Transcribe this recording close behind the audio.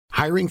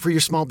Hiring for your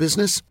small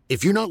business?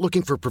 If you're not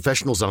looking for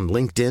professionals on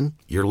LinkedIn,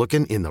 you're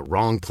looking in the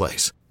wrong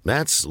place.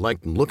 That's like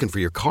looking for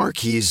your car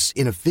keys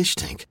in a fish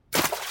tank.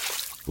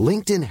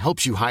 LinkedIn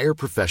helps you hire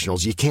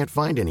professionals you can't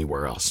find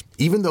anywhere else,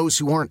 even those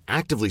who aren't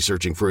actively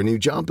searching for a new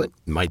job but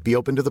might be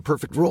open to the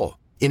perfect role.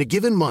 In a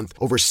given month,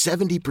 over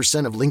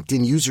 70% of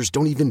LinkedIn users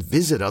don't even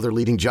visit other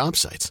leading job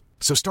sites.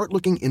 So start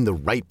looking in the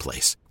right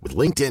place. With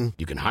LinkedIn,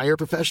 you can hire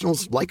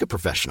professionals like a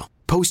professional.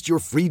 Post your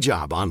free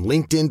job on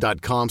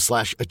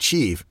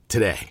linkedin.com/achieve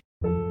today.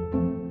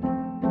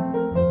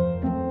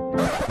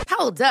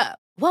 Hold up.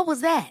 What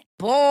was that?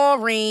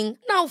 Boring.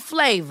 No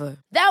flavor.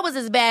 That was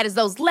as bad as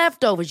those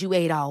leftovers you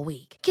ate all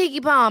week.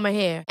 Keke Palmer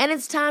here. And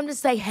it's time to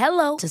say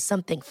hello to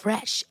something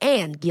fresh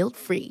and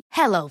guilt-free.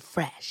 Hello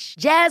Fresh.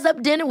 Jazz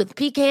up dinner with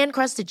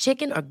pecan-crusted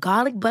chicken or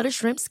garlic butter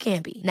shrimp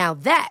scampi. Now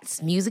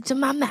that's music to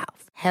my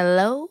mouth.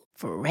 Hello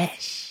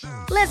Fresh.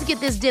 Let's get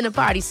this dinner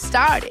party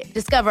started.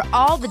 Discover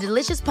all the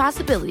delicious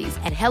possibilities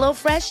at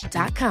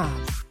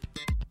hellofresh.com.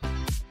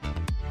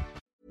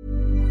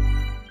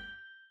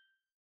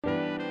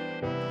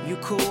 You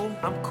cool,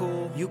 I'm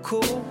cool. You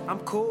cool, I'm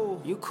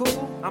cool. You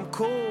cool, I'm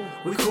cool.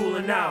 We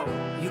coolin' out.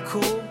 You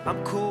cool,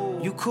 I'm cool.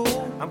 You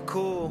cool, I'm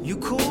cool. You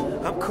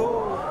cool, I'm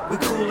cool. We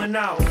coolin'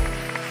 out.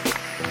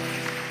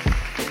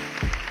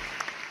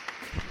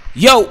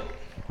 Yo,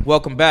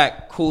 welcome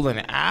back.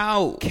 Cooling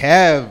out.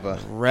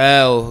 Kev.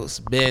 Rel, it's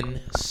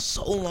been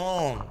so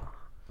long.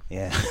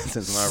 Yeah,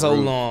 since my so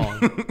root.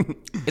 long.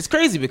 It's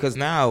crazy because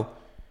now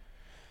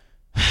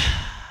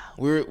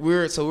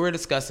we're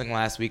discussing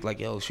last week, like,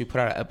 yo, should we put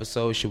out an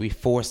episode? Should we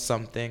force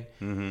something?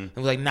 And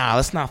we're like, nah,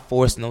 let's not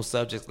force no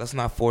subjects. Let's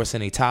not force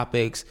any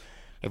topics.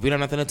 If we don't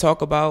have nothing to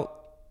talk about,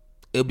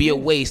 it'll be a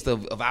waste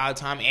of our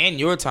time and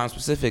your time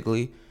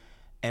specifically.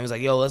 And it was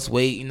like, yo, let's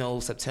wait.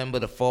 September,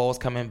 the fall's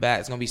coming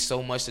back. It's going to be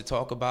so much to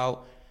talk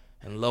about.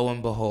 And lo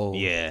and behold.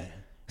 Yeah.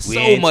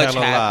 So much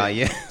happened.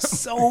 Yeah.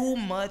 So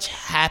much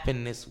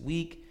happened this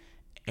week.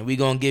 And we're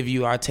going to give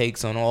you our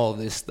takes on all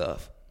this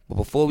stuff. But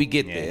before we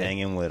get there.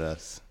 Hanging with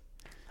us.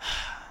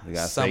 We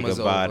got to say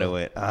goodbye to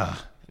it.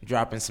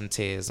 Dropping some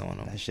tears on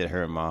them. That shit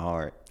hurt my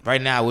heart.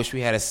 Right now, I wish we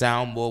had a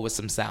soundboard with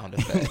some sound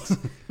effects.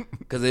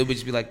 Because it would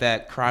just be like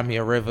that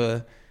Crimea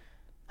River.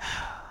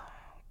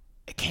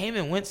 It came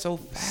and went so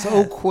fast.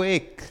 So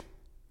quick.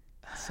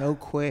 So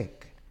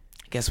quick.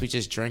 I guess we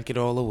just drank it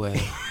all away.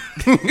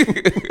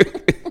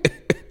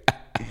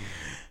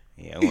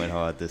 Yeah, it went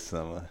hard this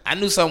summer. I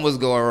knew something was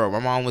going wrong. My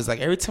mom was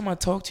like, every time I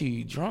talk to you,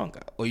 you drunk.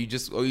 Or you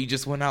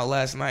just went out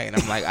last night. And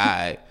I'm like, all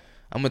right,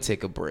 I'm going to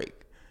take a break.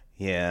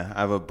 Yeah, I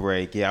have a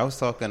break. Yeah, I was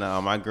talking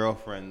to my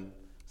girlfriend,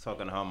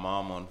 talking to her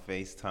mom on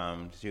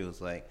FaceTime. She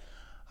was like,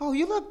 oh,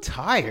 you look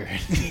tired.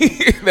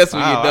 That's what you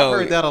know. I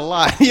heard that a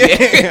lot.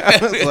 Yeah. I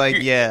was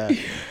like, yeah.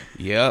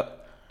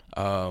 Yep.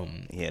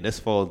 Yeah, this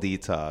fall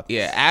detox.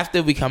 Yeah,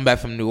 after we come back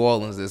from New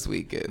Orleans this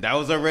weekend. That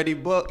was already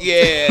booked.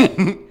 Yeah.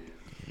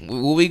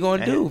 What we going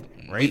to do?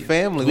 Great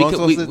family.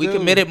 We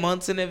committed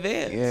months in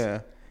advance. Yeah.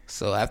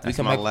 So after That's we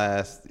come my back.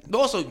 last.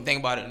 Also, think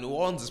about it. New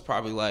Orleans is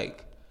probably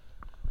like,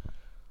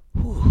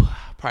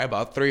 probably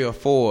about 3 or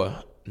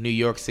 4 New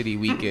York City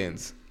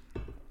weekends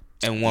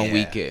in one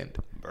weekend.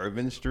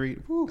 Bourbon Street.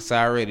 Whew. So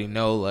I already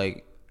know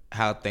like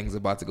how things are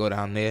about to go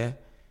down there.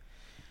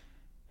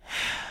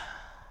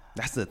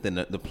 That's the thing.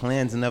 The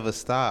plans never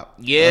stop.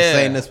 Yeah. I was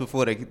saying this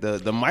before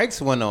the mics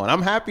went on.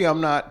 I'm happy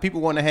I'm not. People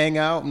want to hang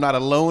out. I'm not a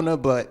loner,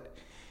 but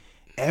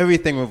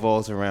everything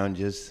revolves around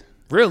just.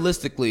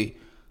 Realistically,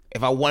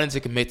 if I wanted to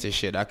commit to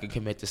shit, I could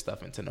commit to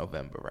stuff into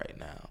November right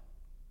now.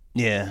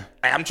 Yeah.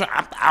 I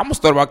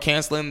almost thought about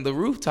canceling the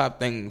rooftop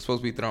thing I'm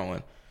supposed to be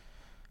throwing.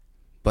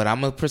 But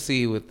I'm going to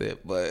proceed with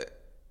it. But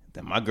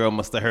then my girl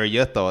must have heard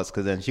your thoughts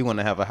because then she want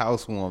to have a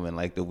housewarming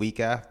like the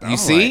week after. You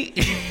see?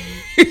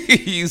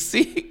 Like, you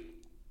see?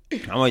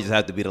 I might just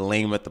have to be the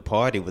lame at the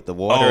party with the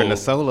water and the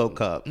solo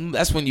cup.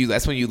 That's when you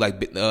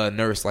like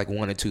nurse like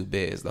 1 or 2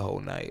 beers the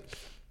whole night.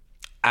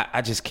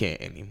 I just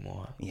can't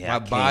anymore. Yeah, my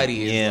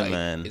body is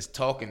man. is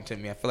talking to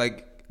me. I feel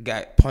like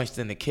got punched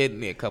in the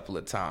kidney a couple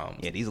of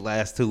times. Yeah, these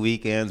last 2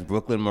 weekends,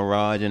 Brooklyn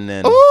Mirage, and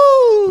then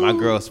my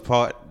girl's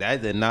part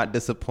that did not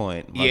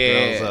disappoint. My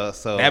girls,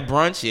 so that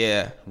brunch,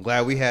 yeah. I'm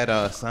glad we had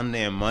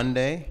Sunday and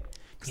Monday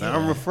because now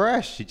I'm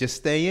refreshed. You just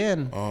stay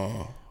in.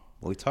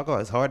 We talk about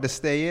it's hard to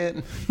stay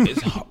in.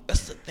 It's hard.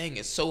 That's the thing.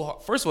 It's so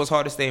hard. First of all, it's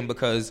hard to stay in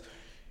because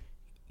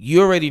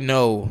you already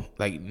know,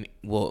 like,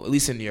 well, at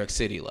least in New York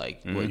City,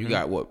 like, where you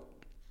got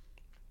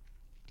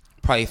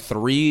probably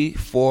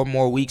 3-4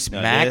 more weeks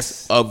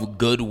max of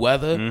good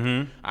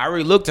weather. I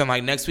already looked and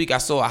like next week I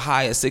saw a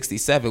high of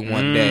 67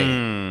 one day.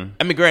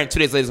 I mean, granted, 2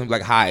 days later it's gonna be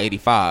like high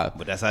 85.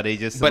 But that's how they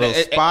just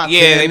spot.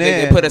 Yeah,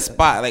 they put a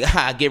spot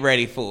like, get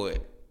ready for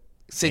it.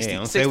 60,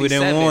 don't say we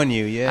didn't warn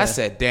you. Yeah, I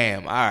said,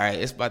 damn. All right,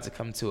 it's about to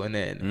come to an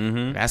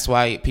end. That's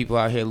why people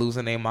out here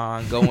losing their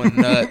mind, going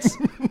nuts,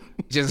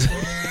 just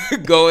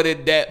going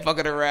in debt,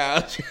 fucking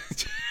around.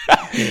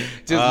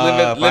 Just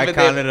living. I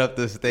counted up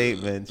the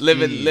statements.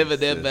 Living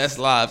their best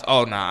lives.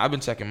 Oh nah, I've been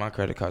checking my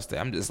credit card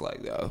statement. I'm just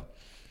like, yo,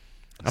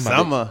 I'm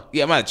Summer.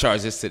 about to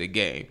charge this to the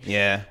game.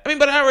 Yeah. I mean,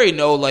 but I already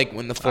know, like,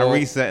 when the fall,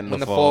 resetting when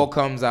the the fall. fall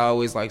comes, I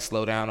always like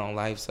slow down on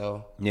life.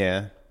 So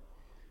Yeah.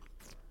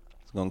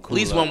 It's gonna cool at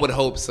least up. one would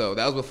hope so.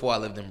 That was before I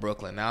lived in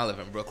Brooklyn. Now I live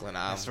in Brooklyn.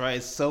 That's right.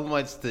 It's so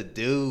much to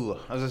do.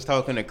 I was just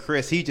talking to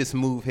Chris. He just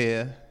moved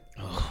here.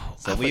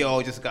 So we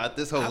all just got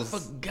this whole I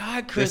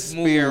forgot this Chris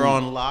spear moved.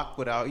 on lock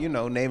without,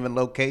 naming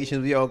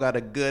locations. We all got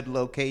a good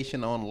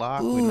location on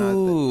lock.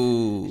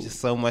 Ooh. There's just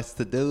so much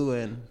to do,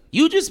 and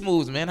You just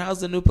moved, man.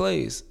 How's the new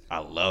place? I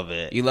love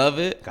it. You love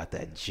it? Got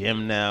that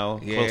gym now,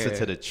 Yeah. closer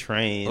to the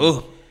train.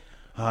 Ooh.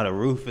 Oh, the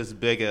roof is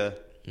bigger.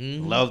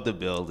 Love the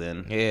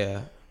building.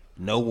 Yeah.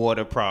 No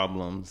water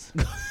problems.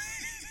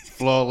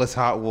 Flawless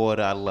hot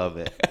water. I love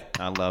it.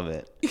 I love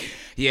it.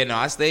 Yeah, no,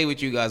 I stayed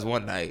with you guys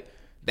one night.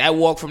 That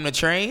walk from the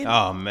train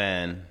Oh,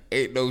 man.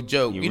 ain't no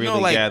joke. You know,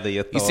 really like, gather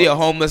your you see a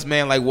thoughts. homeless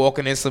man, like,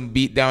 walking in some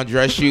beat-down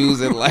dress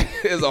shoes and, like,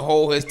 there's a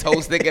hole, his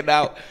toe sticking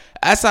out.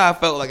 That's how I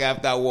felt like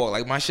after I walked.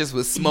 Like, my shit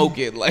was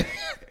smoking. Like,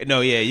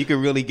 No, yeah, you can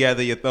really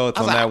gather your thoughts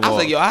on that walk. I was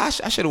like, yo, I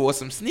should have wore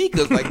some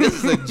sneakers. Like,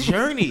 this is a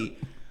journey.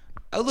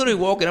 I was literally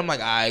walking. I'm like,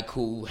 all right,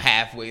 cool.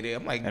 Halfway there.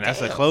 I'm like, and that's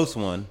a damn. close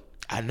one.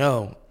 I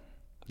know.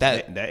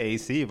 That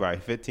AC,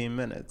 right? 15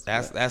 minutes.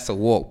 That's a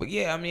walk. But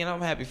yeah, I mean, I'm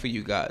happy for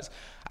you guys.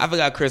 I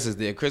forgot Chris is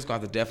there. Chris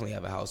going to definitely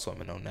have a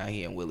housewarming on now.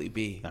 He and Willie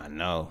B. I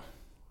know.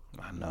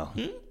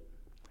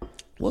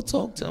 We'll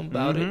talk to him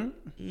about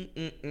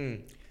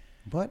it.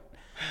 But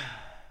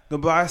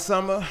goodbye,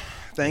 summer.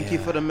 Thank you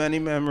for the many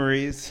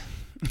memories.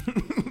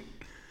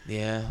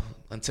 Yeah.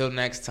 Until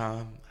next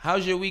time.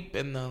 How's your week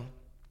been though?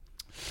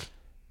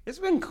 It's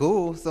been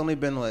cool. It's only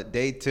been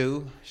day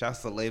 2.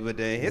 Shouts to Labor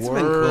Day. It's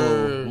been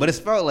Word. cool, but it's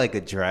felt like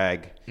a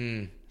drag.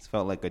 Mm. It's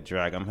felt like a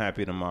drag. I'm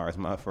happy tomorrow's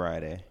my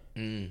Friday,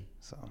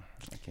 so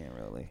I can't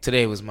really.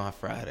 Today was my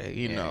Friday.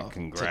 You know,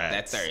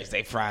 congrats. That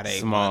Thursday, Friday,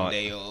 Smart.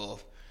 Monday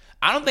off.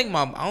 I don't think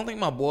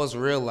my boss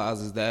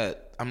realizes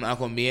that I'm not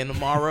gonna be in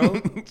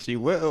tomorrow. She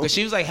will. But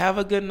she was like, "Have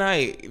a good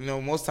night." You know,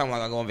 most time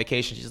like I go on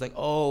vacation, she's like,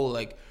 "Oh,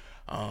 like,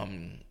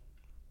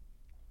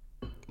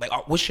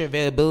 what's your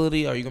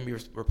availability? Are you gonna be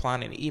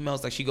replying to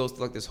emails?" Like she goes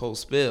through like this whole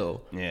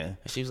spill. Yeah. And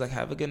she was like,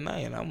 "Have a good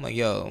night," and I'm like,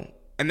 "Yo."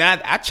 And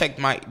then I checked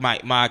my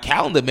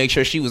calendar to make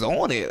sure she was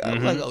on it. I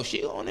was like, "Oh,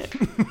 she on it."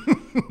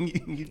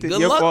 You did Good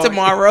your luck part.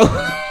 tomorrow.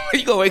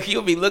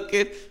 You'll be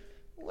looking.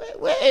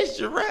 Where is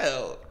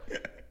Jarrell?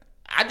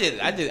 I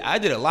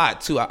did a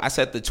lot too. I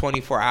set the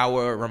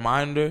 24-hour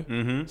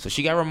reminder, so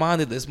she got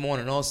reminded this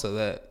morning also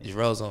that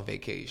Jarrell's on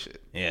vacation.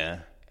 Yeah.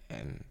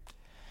 And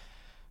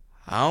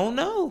I don't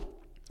know.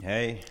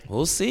 Hey.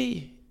 We'll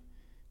see.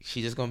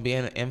 She's just gonna be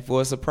in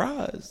for a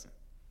surprise.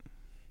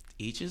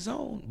 Each his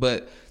own.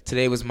 But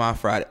today was my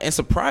Friday, and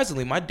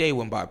surprisingly, my day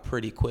went by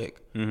pretty quick.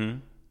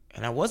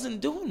 And I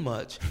wasn't doing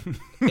much.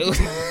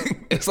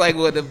 It's like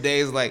one of them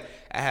days, like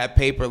I had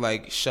paper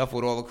like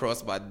shuffled all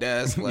across my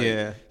desk. Like,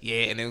 Yeah.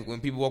 And then when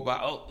people walk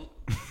by,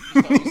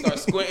 you start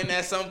squinting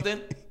at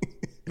something.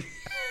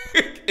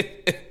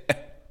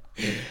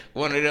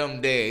 One of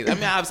them days. I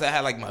mean, obviously I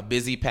had like my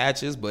busy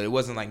patches, but it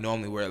wasn't like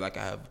normally where like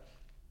I have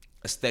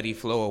a steady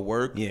flow of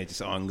work. Yeah,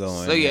 just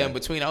ongoing. So yeah, in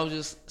between, I was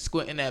just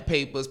squinting at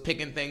papers,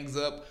 picking things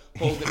up,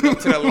 holding it up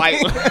to the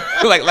light,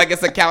 like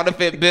it's a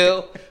counterfeit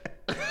bill.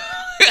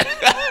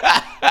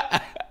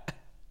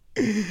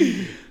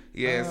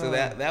 Yeah, so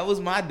that was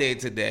my day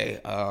today.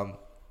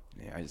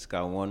 Yeah, I just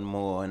got one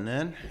more, and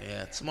then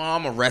Tomorrow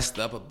I'm gonna rest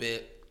up a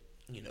bit.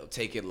 You know,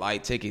 take it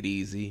light, take it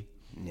easy.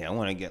 I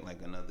want to get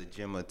like another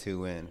gym or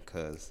 2 in,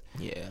 cause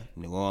Yeah.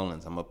 New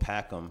Orleans, I'm gonna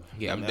pack them.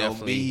 Yeah, I'm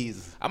definitely.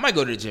 I might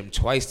go to the gym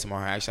twice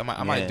tomorrow. Actually,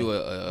 I might do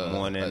a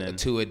Morning a and-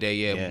 2 a day.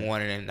 yeah.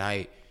 Morning and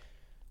night.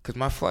 Cause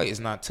my flight is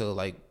not till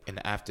like in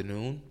the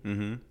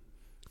afternoon.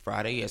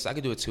 Friday, yes, I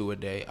could do a 2 a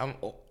day.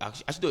 I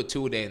should do a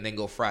 2 a day and then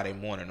go Friday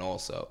morning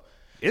also.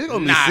 It's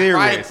gonna be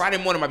serious. Friday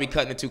morning might be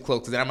cutting it too close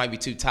because then I might be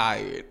too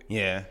tired.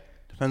 Yeah,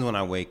 depends when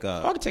I wake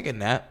up. I could take a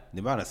nap. The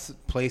amount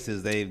of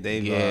places they've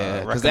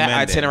Yeah, because recommended. that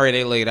itinerary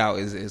they laid out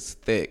is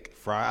thick.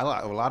 A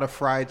lot of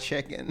fried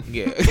chicken,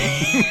 Yeah,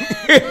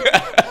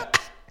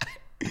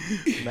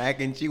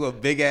 mac and cheese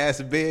with big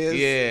ass beers.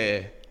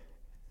 yeah.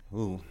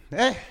 Ooh.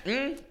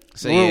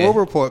 So We'll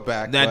report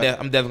back. Nah, but-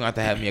 I'm definitely gonna have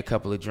to have me a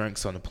couple of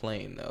drinks on the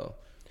plane though,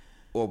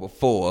 or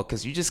before,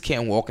 because you just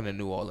can't walk into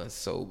New Orleans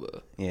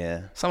sober.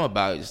 Yeah. Something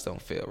about it just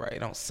don't feel right. It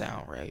don't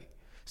sound right.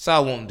 So I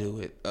won't do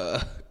it.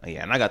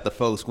 Yeah, and I got the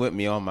folks with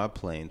me on my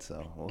plane,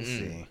 so we'll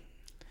see.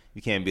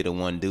 You can't be the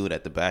one dude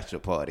at the bachelor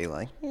party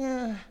like,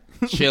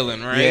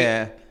 Chilling, right?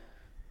 yeah.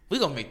 We're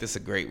gonna make this a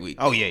great week.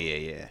 Oh,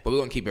 yeah. But we're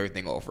gonna keep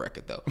everything off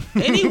record though.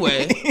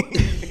 Anyway.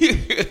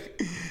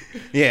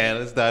 Yeah,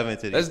 let's dive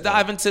into this. Let's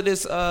dive into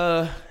this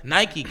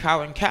Nike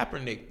Colin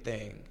Kaepernick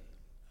thing.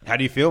 How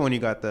do you feel when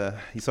you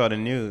saw the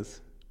news?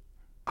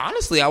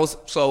 Honestly, I was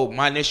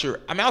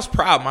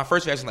proud. My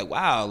first reaction, like,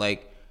 wow,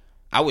 like,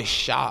 I was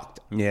shocked.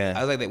 Yeah.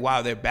 I was like,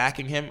 wow, they're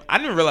backing him. I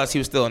didn't realize he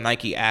was still a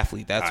Nike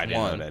athlete. That's I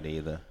didn't one. know that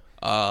either.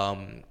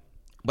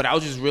 But I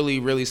was just really,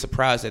 really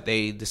surprised that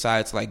they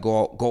decided to like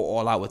go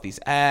all out with these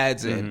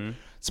ads. And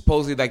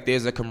supposedly, like,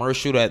 there's a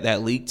commercial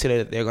that leaked today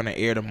that they're gonna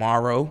air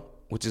tomorrow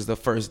which is the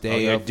first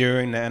day of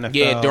during the NFL.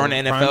 Yeah, during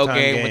the NFL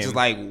game, which game. is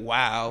like,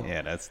 wow.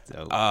 Yeah, that's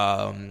dope.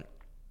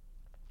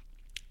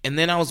 And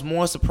then I was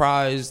more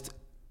surprised.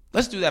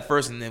 Let's do that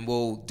first, and then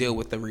we'll deal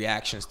with the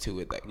reactions to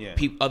it, like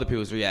other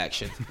people's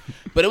reactions.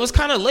 But it was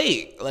kind of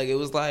late. Like, it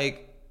was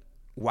like,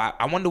 why?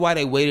 I wonder why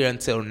they waited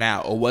until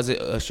now, or was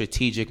it a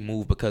strategic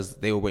move because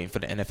they were waiting for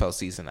the NFL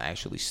season to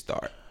actually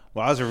start?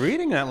 Well, I was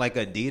reading that like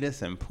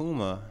Adidas and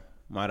Puma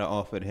might have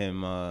offered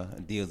him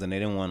deals, and they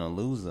didn't want to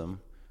lose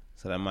them,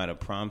 so that might have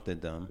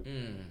prompted them.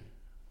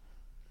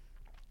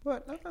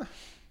 But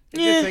it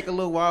did take a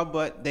little while,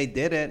 but they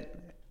did it,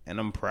 and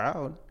I'm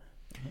proud.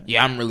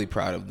 Yeah, I'm really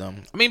proud of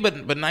them. I mean,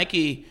 but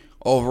Nike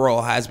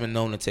overall has been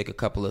known to take a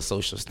couple of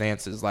social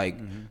stances, like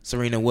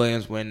Serena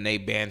Williams when they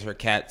banned her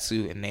cat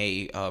suit and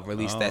they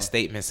released that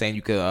statement saying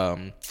you could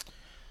I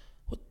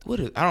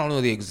don't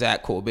know the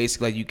exact quote.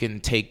 Basically, like, you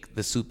can take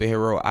the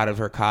superhero out of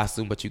her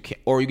costume, but you can't,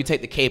 or you can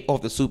take the cape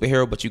off the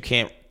superhero, but you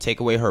can't take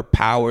away her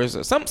powers,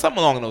 or something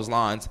along those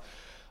lines.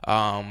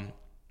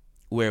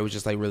 Where it was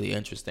just like really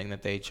interesting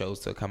that they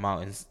chose to come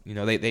out and, you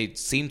know, they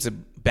seem to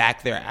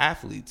back their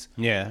athletes.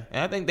 Yeah.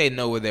 And I think they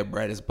know where their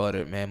bread is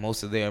buttered, man.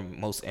 Most of their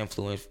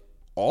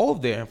all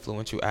of their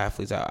influential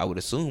athletes, I would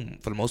assume,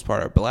 for the most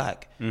part, are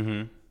black.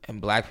 Mm-hmm.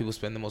 And black people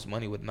spend the most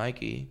money with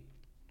Nike.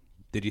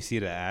 Did you see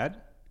the ad?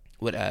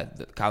 What ad?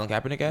 The Colin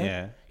Kaepernick ad?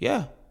 Yeah.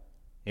 Yeah.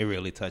 It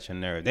really touched a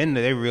nerve.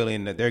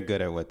 They're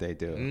good at what they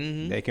do.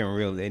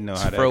 Mm-hmm. They know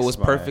how to Fro was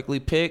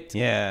perfectly picked.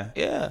 Yeah.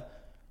 Yeah.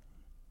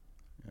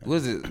 What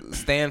is it?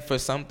 Stand for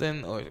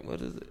something, or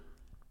what is it?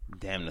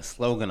 Damn, the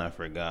slogan I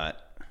forgot.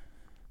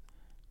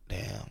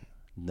 Damn.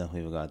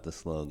 Definitely forgot the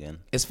slogan.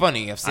 It's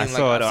funny. I've seen it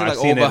over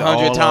it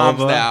 100 times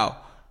now.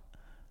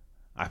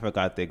 I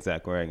forgot the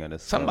exact wording of the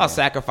slogan. Something about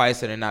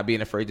sacrificing and not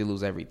being afraid to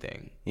lose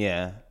everything.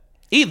 Yeah.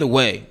 Either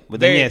way.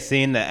 But then,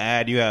 seeing the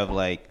ad, you have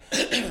like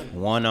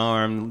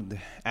one-armed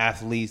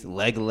athletes,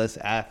 legless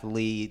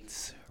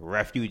athletes,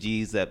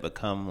 refugees that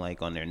become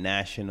like on their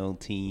national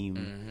team.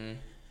 Mm-hmm.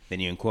 Then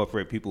you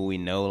incorporate people we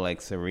know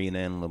like Serena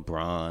and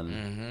LeBron.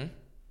 Mm-hmm.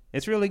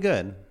 It's really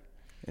good.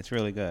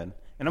 And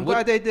I'm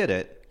glad they did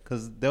it,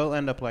 because they'll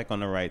end up like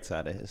on the right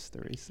side of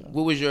history. So.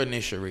 What was your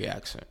initial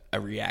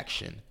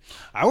reaction?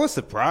 I was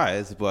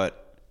surprised,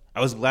 but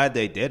I was glad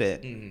they did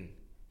it,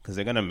 because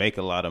they're going to make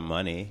a lot of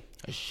money.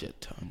 A shit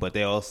ton. But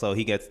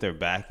he gets their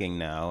backing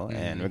now,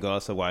 and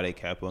regardless of why they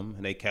kept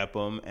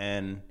him,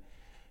 and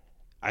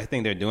I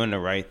think they're doing the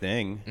right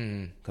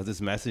thing, because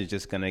this message is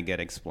just going to get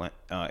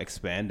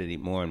expanded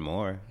more and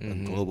more. A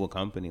global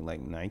company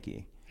like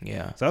Nike.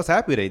 Yeah. So I was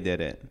happy they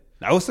did it.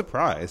 I was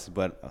surprised,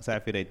 but I was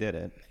happy they did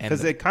it,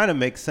 because it kind of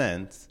makes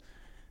sense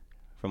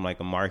from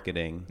like a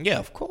marketing. Yeah,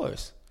 of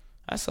course.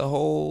 That's a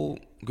whole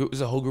group.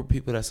 There's a whole group of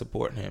people that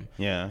support him.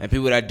 Yeah. And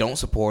people that don't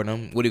support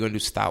him, what are you going to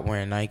do? Stop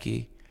wearing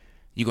Nike?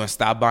 You going to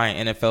stop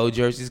buying NFL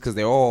jerseys? Because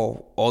they're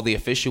all the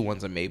official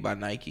ones are made by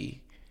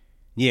Nike.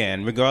 Yeah,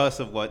 and regardless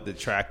of what the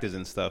detractors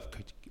and stuff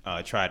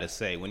try to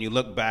say, when you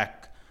look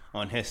back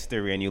on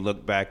history and you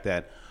look back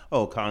that,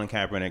 Colin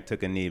Kaepernick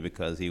took a knee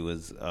because he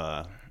was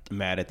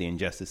mad at the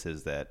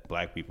injustices that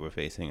black people were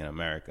facing in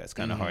America, it's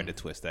kind of hard to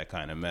twist that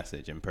kind of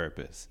message and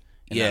purpose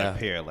and not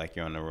appear like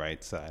you're on the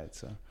right side.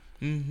 So,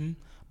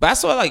 But I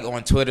saw like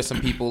on Twitter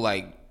some people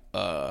like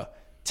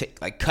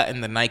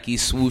cutting the Nike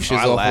swooshes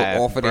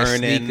off of their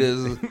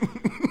sneakers.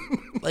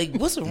 Like,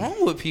 what's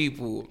wrong with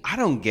people? I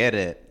don't get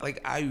it.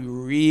 Like, I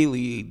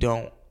really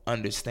don't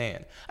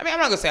understand. I mean, I'm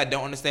not going to say I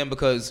don't understand,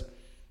 because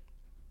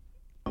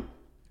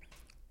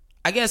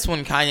I guess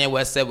when Kanye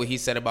West said what he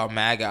said about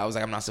MAGA, I was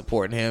like, I'm not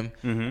supporting him.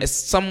 Mm-hmm. It's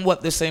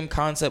somewhat the same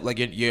concept. Like,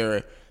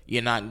 you're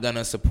not going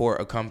to support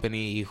a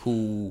company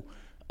whose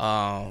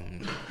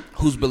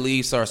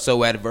beliefs are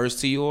so adverse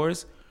to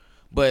yours.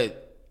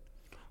 But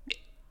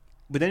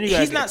then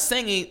he's not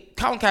saying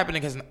Colin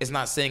Kaepernick is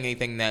not saying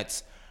anything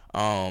that's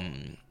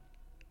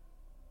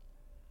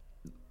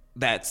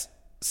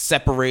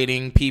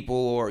separating people,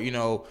 or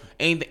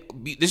anything.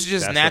 This is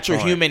just natural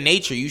human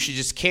nature. You should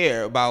just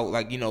care about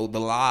the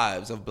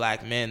lives of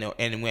black men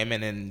and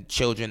women and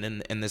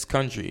children in this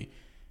country.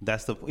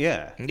 That's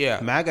yeah.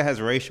 MAGA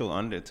has racial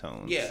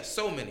undertones. Yeah,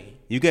 so many.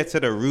 You get to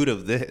the root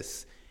of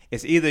this.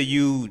 It's either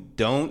you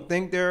don't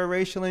think there are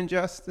racial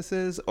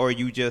injustices, or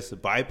you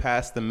just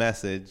bypass the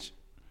message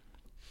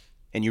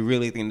and you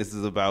really think this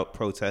is about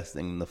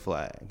protesting the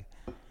flag.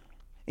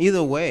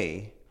 Either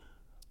way,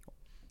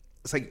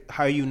 it's like,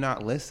 how are you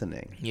not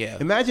listening? Yeah.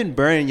 Imagine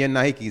burning your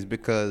Nikes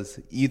because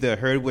you either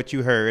heard what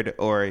you heard,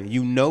 or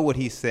you know what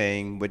he's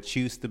saying but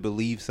choose to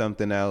believe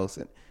something else.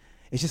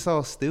 It's just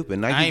all stupid.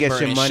 Nike gets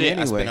your money shit.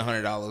 anyway. I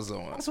spent $100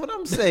 on. That's what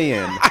I'm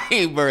saying. I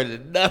ain't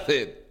burning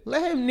nothing.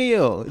 Let him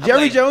kneel.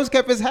 Jerry Jones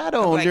kept his hat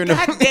on during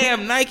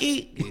goddamn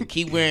Nike.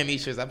 Keep wearing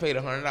these shirts. I paid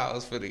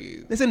 $100 for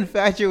these. This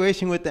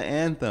infatuation with the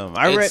anthem.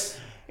 I read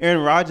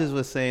Aaron Rodgers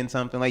was saying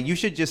something like, you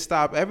should just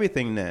stop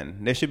everything then.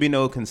 There should be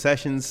no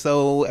concessions,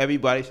 so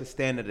everybody should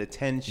stand at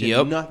attention.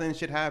 Yep. Nothing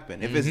should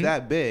happen. If it's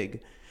that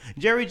big.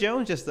 Jerry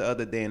Jones just the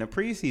other day in the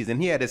preseason,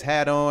 he had his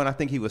hat on. I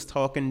think he was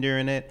talking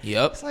during it.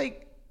 Yep. It's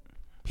like,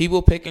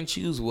 People pick and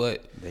choose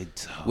what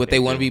they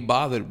want to be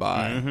bothered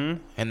by,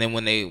 and then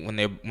when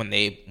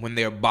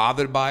they're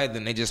bothered by it,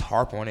 then they just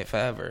harp on it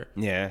forever.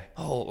 Yeah.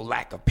 Oh,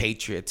 lack of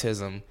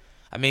patriotism.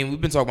 I mean,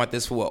 we've been talking about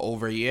this for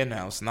over a year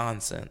now. It's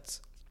nonsense.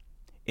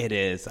 It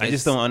is. I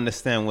just don't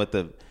understand what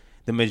the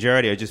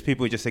majority are. Just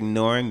people just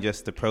ignoring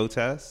just the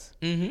protests.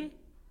 Mm-hmm.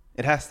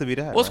 It has to be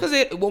that. Well, it's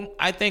because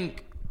I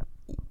think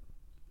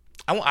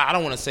I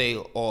don't want to say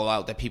all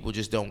out that people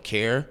just don't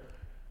care.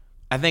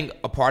 I think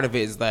a part of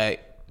it is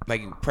like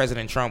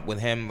President Trump with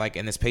him, like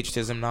in this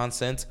patriotism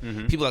nonsense.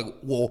 People are like,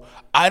 well,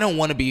 I don't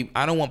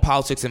want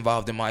politics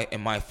involved in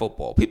my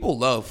football. People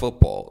love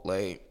football,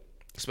 like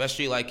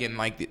especially like in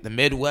like the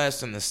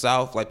Midwest and the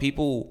South. Like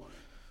people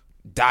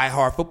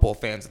diehard football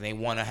fans, and they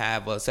want to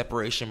have a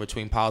separation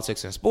between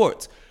politics and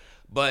sports.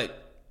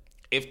 But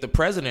if the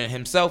president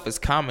himself is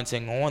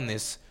commenting on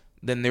this,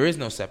 then there is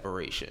no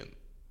separation.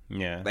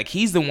 Yeah, like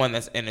he's the one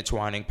that's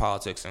intertwining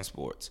politics and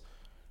sports.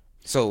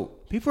 So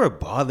people are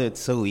bothered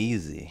so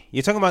easy.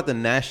 You're talking about the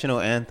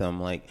national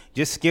anthem. Like,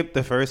 just skip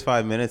the first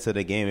 5 minutes of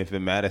the game if it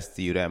matters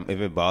to you if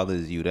it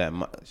bothers you that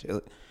much.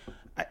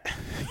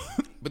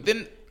 But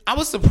then I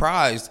was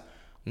surprised,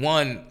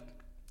 on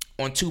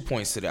 2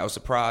 points today. I was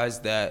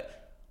surprised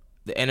that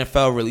the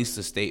NFL released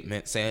a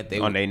statement saying they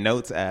on their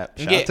notes app.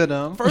 Shout to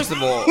them. First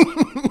of all,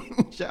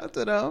 shout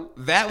to them.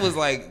 That was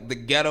like the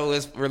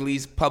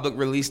ghettoest public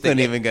release. Couldn't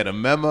even get a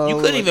memo.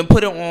 You couldn't even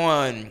put it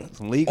on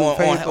some legal on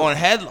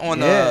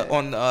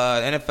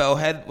NFL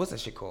head. What's that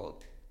shit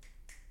called?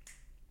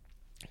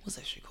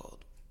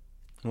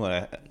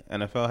 What,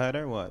 NFL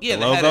header? What? Yeah,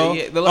 the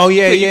logo.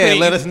 Header, yeah,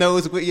 Let us know.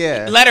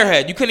 Yeah.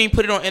 Letterhead. You couldn't even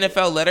put it on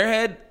NFL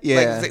letterhead.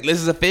 Yeah. Like, this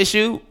is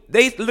official.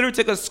 They literally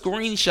took a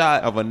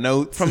screenshot of a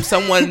note from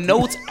someone's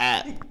notes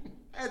app.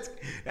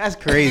 That's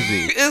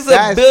crazy. It's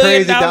a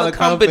billion-dollar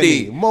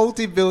company.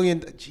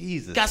 Multi-billion.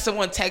 Jesus. Got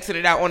someone texting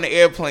it out on the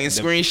airplane,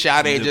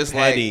 screenshot it, just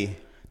petty. Like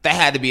that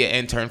had to be an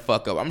intern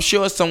fuck up. I'm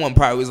sure someone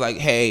probably was like,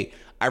 "Hey,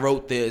 I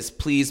wrote this.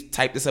 Please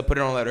type this up, put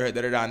it on letterhead,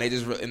 and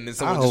then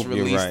someone just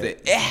released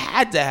it. It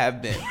had to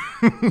have been.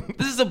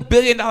 This is a $1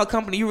 billion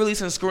company. You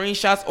releasing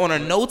screenshots on a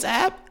notes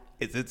app?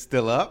 Is it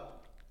still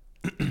up?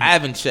 I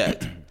haven't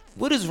checked.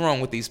 What is wrong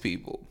with these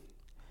people?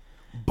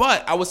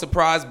 But I was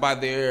surprised by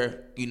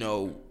their,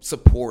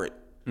 support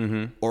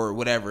or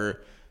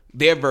whatever,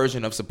 their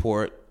version of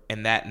support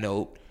in that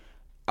note.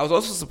 I was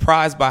also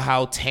surprised by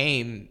how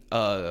tame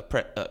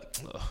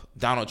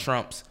Donald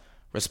Trump's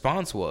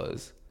response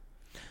was.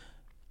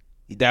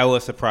 That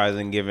was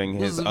surprising, given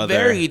his other.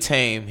 Very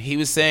tame. He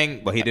was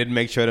saying, but he did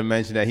make sure to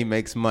mention that he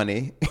makes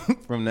money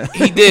from that.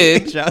 He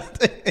did.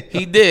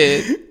 He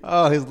did.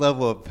 Oh, his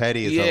level of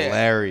petty is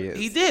hilarious.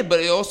 He did, but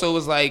it also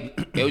was like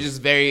it was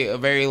just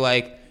very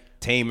like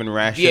tame and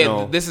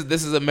rational. Yeah, this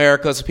is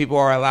America, so people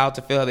are allowed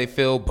to feel how they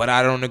feel, but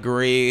I don't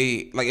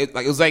agree. It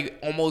was like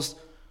almost,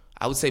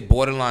 I would say,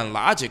 borderline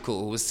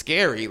logical. It was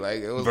scary.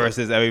 Like it was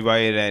versus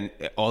everybody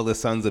that all the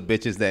sons of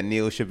bitches that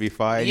Neil should be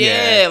fired.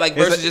 Yeah, like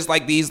versus just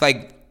like these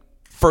like.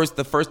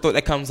 The first thought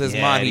that comes to his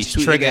mind, he's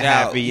trigger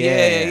happy.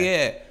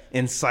 Yeah.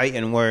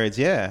 Inciting words.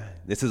 Yeah,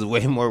 this is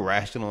way more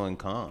rational and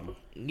calm.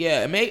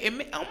 Yeah, it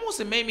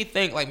made me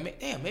think like,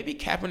 damn, maybe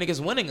Kaepernick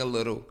is winning a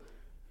little.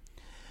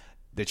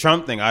 The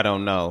Trump thing, I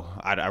don't know.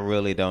 I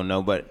really don't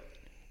know, but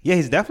yeah,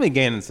 he's definitely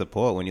gaining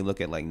support when you look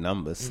at like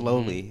numbers.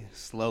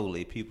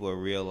 Slowly, people are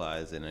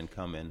realizing and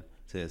coming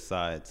to his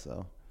side.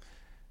 So,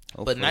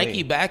 hopefully. But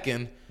Nike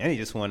backing, and he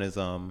just won his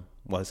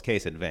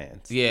case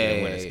advanced.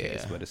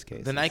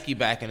 The Nike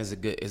backing is a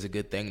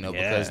good thing though,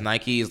 because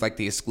Nike is like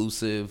the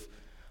exclusive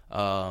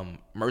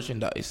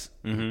merchandise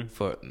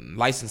for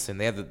licensing.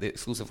 They have the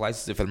exclusive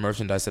licensing for the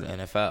merchandise of the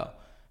NFL,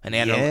 and they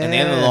had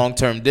a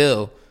long-term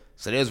deal.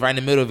 So they was right in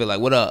the middle of it.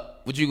 Like, what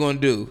up? What you gonna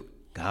do?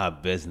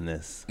 God,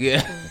 business.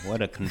 Yeah,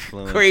 what a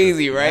confluence.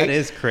 Crazy, right? That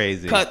is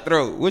crazy.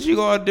 Cutthroat. What you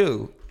gonna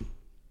do?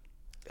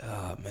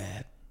 Oh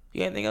man,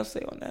 you got anything else to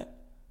say on that?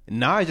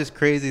 Nah, it's just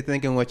crazy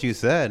thinking what you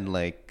said.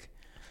 Like,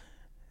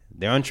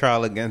 they're on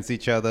trial against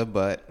each other,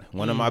 but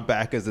one of my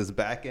backers is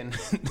backing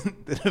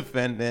the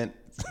defendant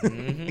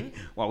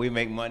while we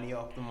make money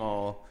off them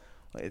all.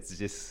 It's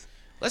just...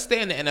 Let's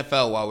stay in the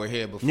NFL while we're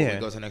here before we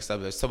go to the next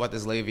subject. Let's talk about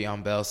this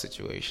Le'Veon Bell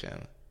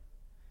situation.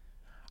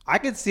 I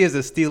could see as a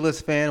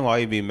Steelers fan why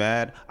you'd be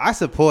mad. I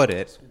support it.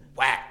 It's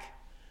whack.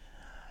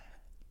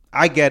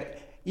 I get...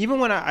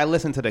 Even when I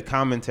listen to the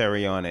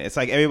commentary on it, it's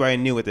like everybody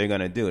knew what they're going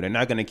to do. They're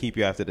not going to keep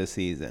you after the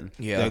season.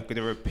 Yeah.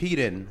 The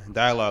repeated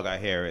dialogue I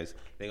hear is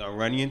they're going to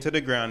run you into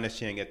the ground this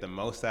year and get the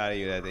most out of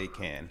you that they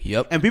can.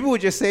 Yep. And people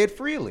would just say it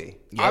freely.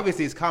 Yep.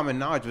 Obviously, it's common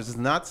knowledge, but it's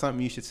not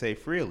something you should say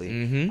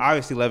freely.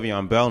 Obviously,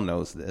 Le'Veon Bell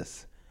knows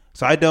this.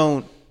 So I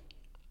don't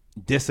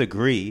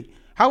disagree.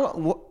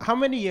 How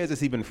many years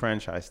has he been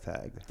franchise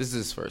tagged? This is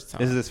his first time.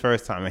 This is his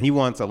first time. And he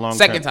wants a long-term...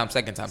 Second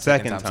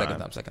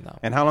time.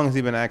 And how long has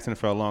he been asking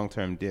for a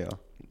long-term deal?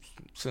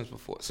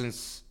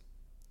 Since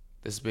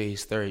this will be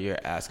his third year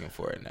asking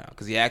for it now,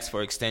 because he asked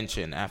for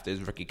extension after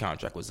his rookie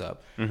contract was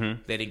up. They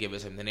didn't give it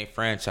to him. Then they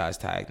franchise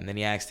tagged, and then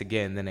he asked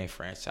again. Then they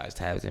franchise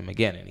tagged him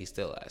again, and he's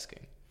still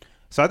asking.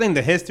 So I think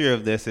the history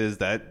of this is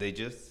that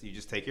you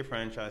just take your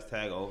franchise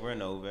tag over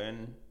and over,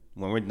 and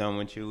when we're done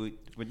with you,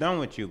 we're done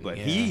with you. But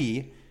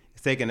he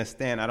is taking a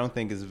stand. I don't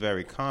think is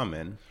very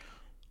common.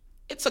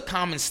 It's a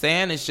common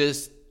stand. It's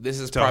just this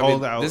is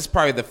hold probably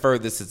out. the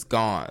furthest it's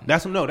gone.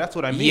 That's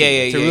what I mean.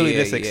 Yeah, to really yeah,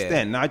 this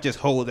extent, not just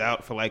hold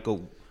out for like a.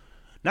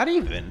 Not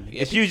even.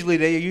 Yeah, It's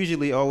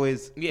usually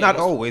always not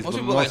most, always. Most but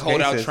people most like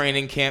hold out cases.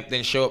 training camp,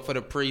 then show up for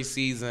the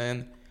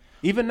preseason.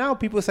 Even now,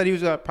 people said he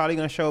was probably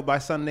going to show up by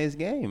Sunday's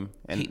game.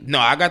 And No,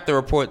 I got the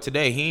report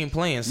today. He ain't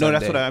playing Sunday. no,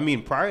 that's what I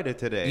mean. Prior to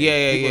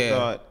today, people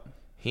thought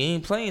he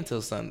ain't playing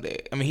till Sunday.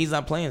 I mean, he's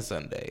not playing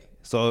Sunday.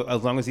 so.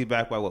 As long as he's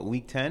back by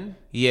week 10,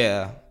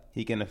 Yeah,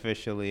 he can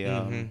officially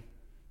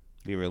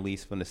be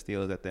released from the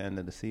Steelers at the end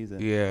of the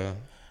season. yeah.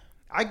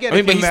 I get. I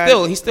mean, if but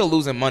you're he's still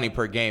losing money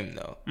per game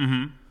though.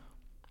 Mm-hmm.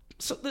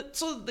 So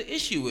the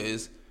issue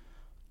is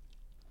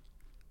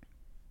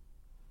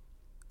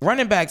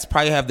running backs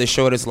probably have the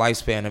shortest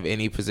lifespan of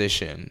any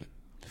position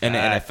in the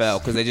Facts. NFL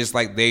because they just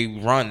like they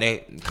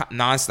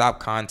nonstop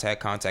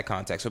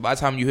contact. So by the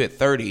time you hit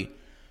 30,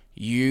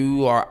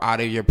 you are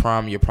out of your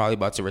prime. You're probably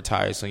about to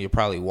retire, so you're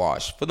probably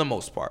washed for the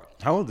most part.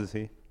 How old is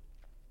he?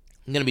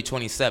 I'm gonna be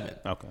 27.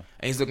 Okay.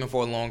 And he's looking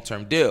for a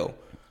long-term deal.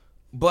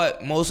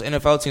 But most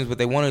NFL teams, what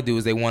they want to do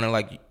is they want to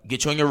like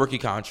get you on your rookie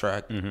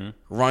contract,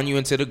 run you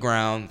into the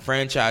ground,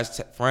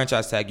 franchise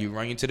tag you,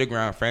 run you into the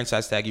ground,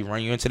 franchise tag you,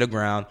 run you into the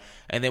ground,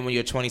 and then when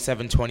you're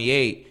 27,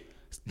 28,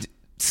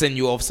 send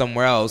you off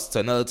somewhere else to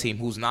another team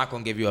who's not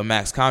going to give you a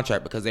max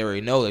contract because they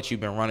already know that you've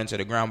been run into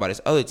the ground by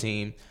this other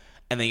team,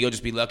 and then you'll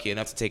just be lucky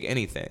enough to take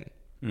anything.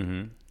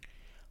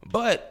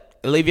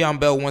 But Le'Veon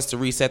Bell wants to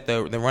reset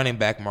the running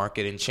back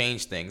market and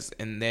change things,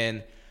 and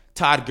then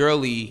Todd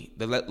Gurley,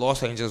 the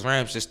Los Angeles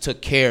Rams, just took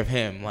care of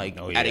him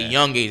at a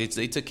young age.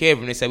 They took care of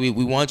him. They said, we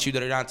want you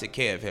to not take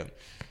care of him.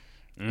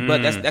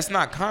 But that's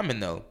not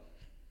common, though.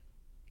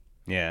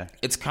 Yeah.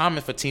 It's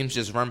common for teams to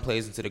just run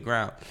plays into the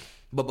ground.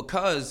 But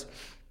because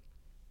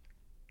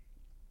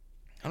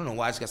 – I don't know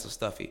why I just got so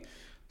stuffy.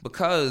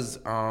 Because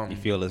you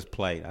feel his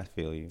plight. I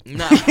feel you.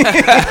 Nah. But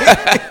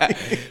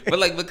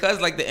because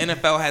the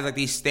NFL has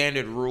these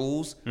standard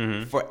rules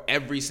for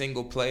every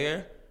single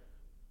player –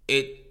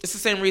 It's the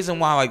same reason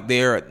why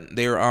their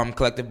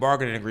collective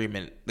bargaining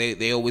agreement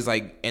they always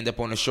end up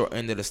on the short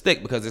end of the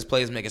stick because there's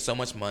players making so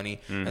much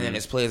money and then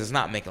there's players that's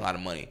not making a lot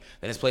of money.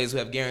 Then there's players who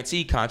have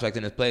guaranteed contracts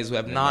and there's players who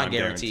have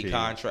non-guaranteed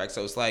contracts.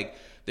 So it's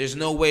there's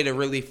no way to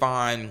really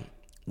find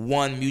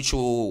one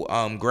mutual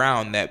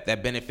ground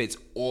that benefits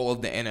all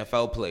of the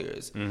NFL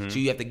players. So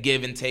you have to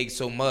give and take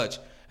so much,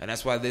 and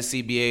that's why this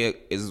CBA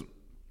is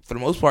for the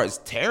most part is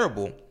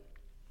terrible.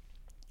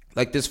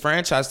 This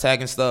franchise tag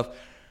and stuff.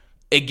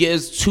 It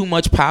gives too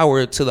much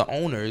power to the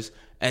owners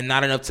and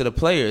not enough to the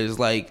players.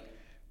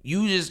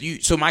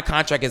 So my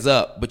contract is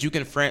up, but you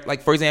can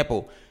for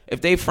example,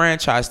 if they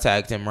franchise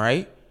tagged him,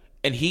 right,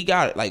 and he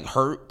got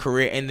hurt,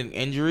 career-ending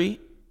injury,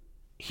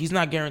 he's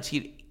not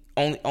guaranteed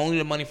only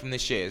the money from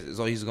this share is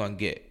all he's gonna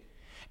get.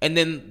 And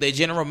then the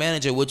general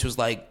manager, which was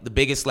the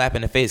biggest slap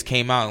in the face,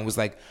 came out and was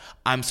like,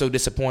 "I'm so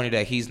disappointed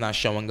that he's not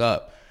showing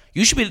up."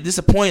 You should be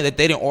disappointed that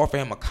they didn't offer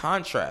him a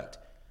contract.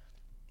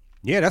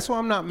 Yeah, that's why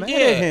I'm not mad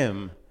at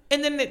him.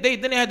 And then they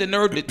had the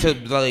nerve to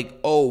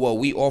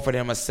we offered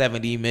him a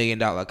 $70 million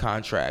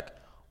contract.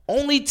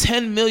 Only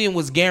 $10 million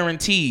was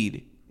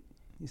guaranteed.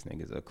 These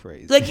niggas are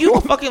crazy. You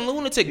a fucking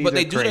lunatic. But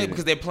they do crazy. that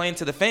because they're playing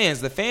to the fans.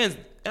 The fans,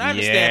 and I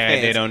understand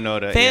fans. They don't know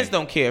that. Fans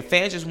don't care.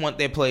 Fans just want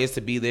their players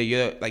to be there.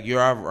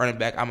 You're our running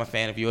back. I'm a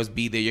fan of yours.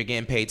 Be there. You're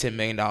getting paid $10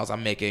 million.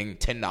 I'm making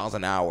 $10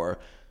 an hour.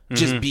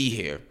 Just be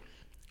here.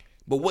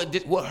 But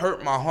what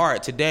hurt my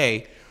heart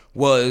today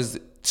was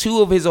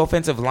two of his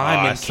offensive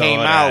linemen came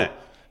out.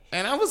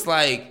 And I was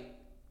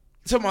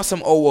talking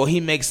about he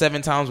makes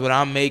 7 times what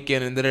I'm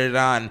making and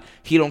da-da-da, and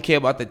he don't care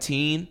about the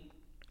team.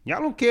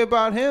 Y'all don't care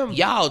about him.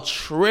 Y'all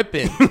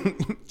tripping.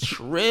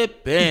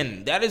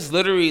 Tripping. That is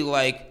literally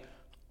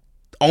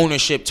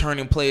ownership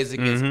turning players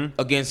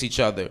against each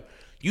other.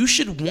 You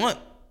should want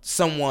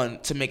someone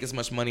to make as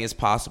much money as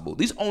possible.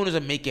 These owners are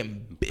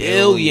making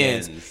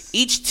billions.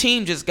 Each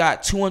team just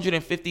got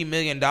 $250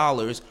 million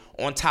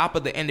on top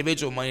of the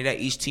individual money that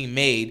each team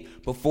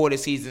made before the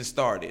season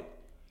started.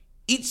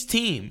 Each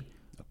team.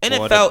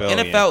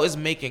 NFL is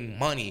making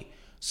money.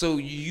 So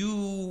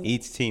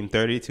each team,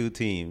 32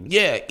 teams.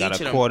 Yeah, got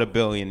each a $250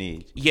 million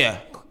each. Yeah,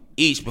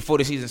 each before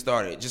the season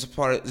started. Just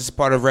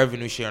part of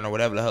revenue sharing or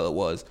whatever the hell it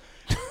was.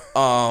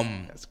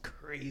 That's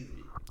crazy.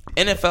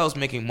 NFL's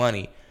making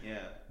money. Yeah.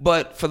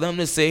 But for them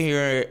to sit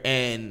here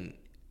and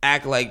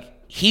act like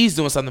he's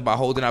doing something by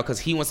holding out because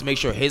he wants to make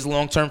sure his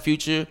long-term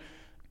future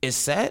is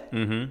set,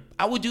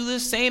 I would do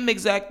the same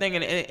exact thing.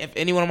 And if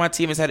anyone on my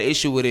team has had an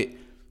issue with it,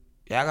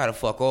 I gotta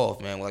fuck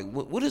off, man.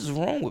 What is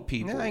wrong with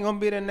people? Yeah, I ain't gonna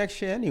be there next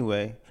year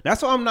anyway.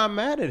 That's why I'm not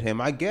mad at him.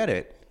 I get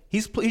it.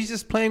 He's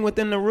just playing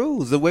within the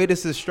rules, the way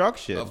this is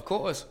structured. Of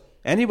course.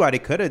 Anybody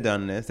could have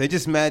done this. They're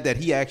just mad that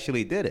he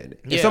actually did it.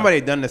 Yeah. If somebody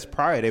had done this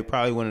prior, they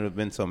probably wouldn't have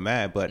been so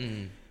mad. But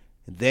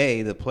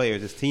the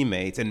players, his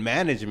teammates, and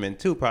management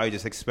too, probably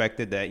just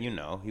expected that,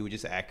 he would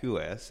just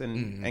acquiesce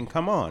and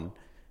come on.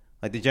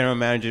 Like the general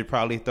manager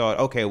probably thought,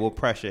 okay, we'll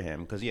pressure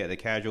him because the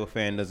casual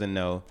fan doesn't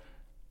know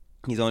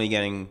he's only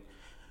getting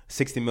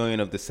 $60 million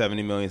of the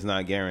 $70 million is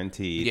not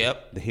guaranteed.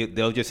 Yep.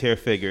 They'll just hear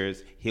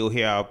figures. He'll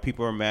hear how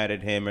people are mad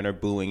at him and are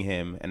booing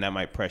him, and that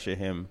might pressure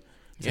him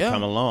to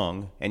come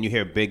along. And you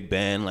hear Big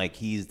Ben like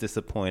he's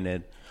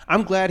disappointed.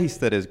 I'm glad he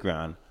stood his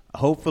ground.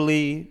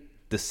 Hopefully,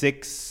 the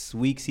 6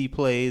 weeks he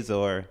plays,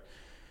 or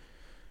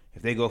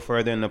if they go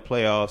further in the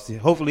playoffs,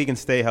 hopefully he can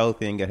stay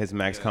healthy and get his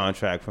max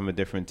contract from a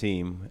different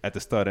team at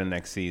the start of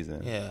next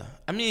season. Yeah.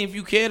 I mean, if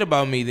you cared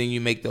about me, then you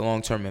make the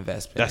long-term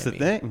investment. That's the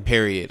thing.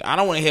 Period. I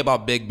don't want to hear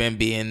about Big Ben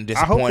being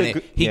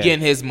disappointed. He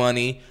getting his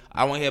money.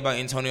 I want to hear about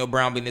Antonio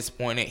Brown being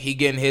disappointed. He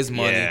getting his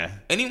money. Yeah.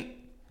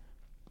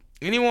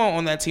 Anyone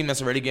on that team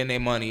that's already getting their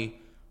money,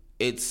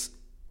 it's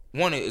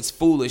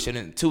foolish, and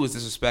then 2, it's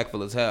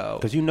disrespectful as hell.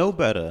 Because you know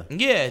better.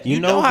 Yeah, you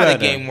know how the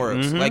game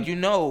works.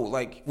 Mm-hmm.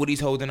 Like, what he's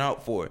holding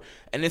out for.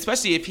 And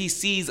especially if he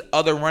sees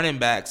other running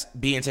backs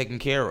being taken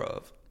care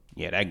of.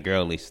 Yeah, that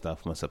girly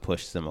stuff must have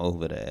pushed him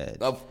over the edge.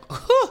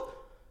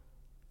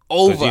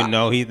 Over.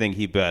 Because he think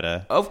he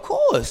better. Of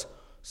course.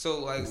 So,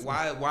 like,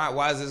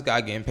 why is this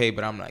guy getting paid,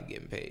 but I'm not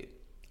getting paid?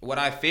 What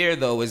I fear,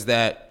 though, is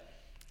that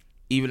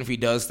even if he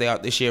does stay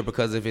out this year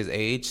because of his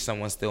age,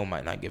 someone still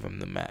might not give him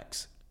the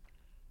max.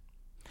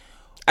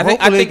 I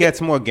think he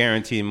gets more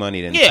guaranteed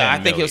money than $10 I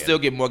think he'll still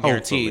get more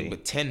guaranteed. Hopefully.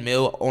 But $10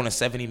 million on a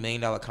 $70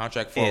 million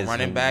contract for a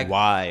running back,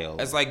 wild.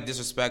 That's like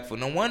disrespectful.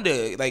 No wonder,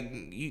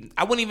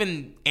 I wouldn't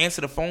even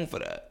answer the phone for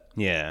that.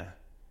 Yeah,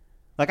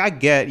 like I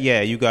get,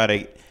 you got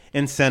a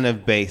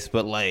incentive base,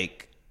 but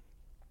like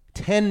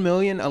 $10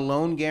 million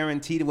alone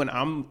guaranteed when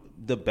I'm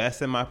the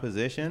best in my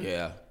position.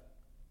 Yeah.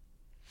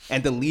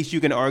 And the least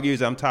you can argue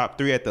is I'm top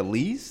 3 at the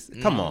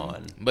least. Come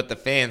on. But the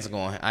fans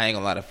I ain't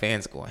gonna lie, the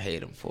fans gonna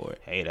hate him for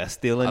it. Hey, that's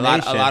still a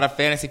lot of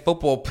fantasy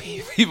football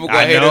people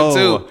gonna hate him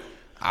too.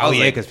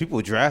 Because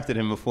people drafted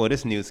him before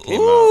this news came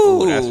out.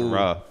 Ooh, that's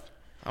rough.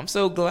 I'm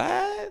so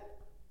glad.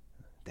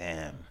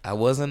 Damn. I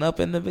wasn't up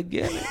in the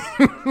beginning.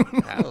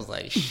 I was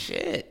like,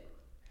 shit.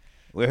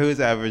 Where's his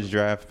average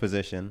draft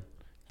position?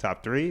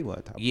 Top 3?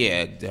 What? Top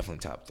 4? Definitely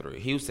top 3.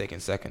 He was taking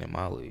second in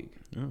my league.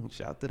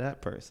 Shout to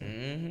that person.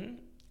 Mm-hmm.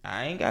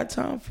 I ain't got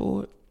time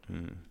for it.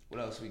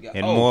 What else we got?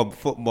 And more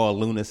football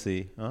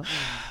lunacy. Huh?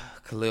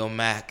 Khalil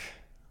Mack.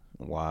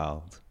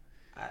 Wild.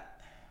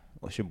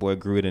 What's your boy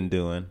Gruden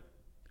doing?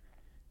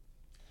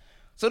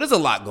 So there's a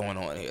lot going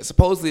on here.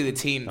 Supposedly the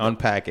team...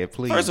 Unpack it,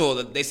 please. First of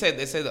all, they say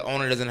the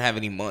owner doesn't have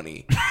any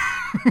money.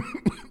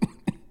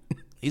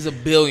 He's a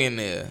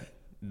billionaire.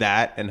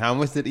 That, and how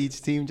much did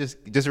each team just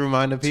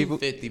remind the people?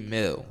 $250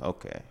 million.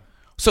 Okay.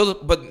 So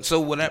this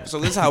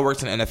is how it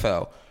works in the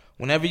NFL.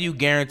 Whenever you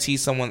guarantee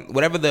someone,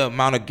 whatever the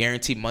amount of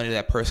guaranteed money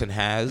that person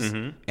has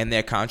in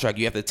their contract,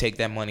 you have to take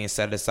that money and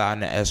set it aside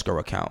in an escrow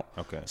account.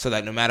 Okay. So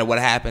that no matter what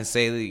happens,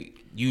 say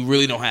you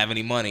really don't have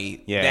any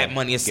money, that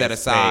money is set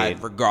aside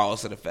paid.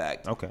 Regardless of the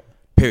fact. Okay.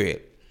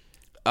 Period.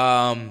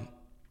 John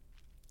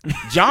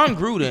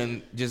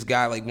Gruden just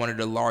got like one of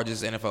the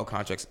largest NFL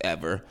contracts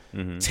ever.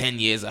 10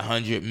 years,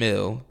 $100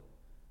 million.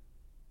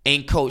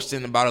 Ain't coached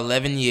in about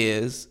 11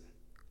 years.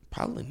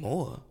 Probably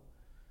more.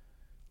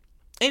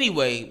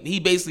 Anyway, he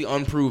basically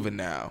unproven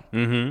now.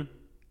 10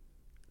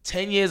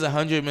 years,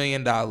 $100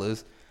 million.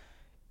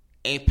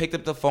 Ain't picked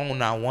up the phone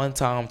not one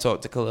time,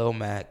 talked to Khalil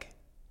Mack.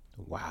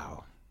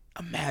 Wow.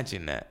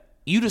 Imagine that.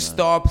 You the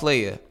star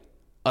player,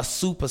 a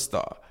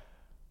superstar.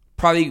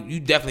 Probably, you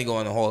definitely go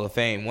in the Hall of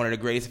Fame. One of the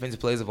greatest defensive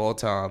players of all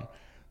time.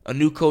 A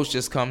new coach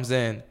just comes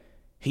in.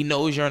 He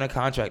knows you're in a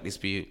contract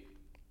dispute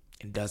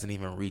and doesn't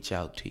even reach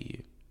out to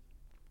you.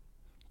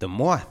 The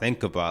more I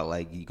think about,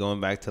 like, going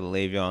back to the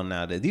Le'Veon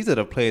now, these are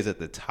the players at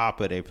the top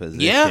of their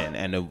position. Yeah.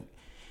 And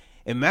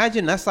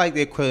imagine, that's like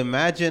they could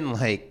imagine,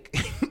 like,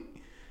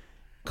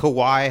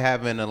 Kawhi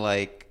having to,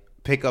 like,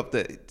 pick up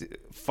the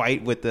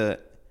fight with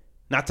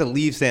not to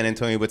leave San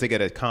Antonio, but to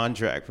get a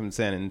contract from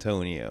San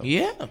Antonio.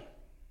 Yeah.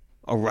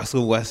 Or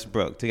Russell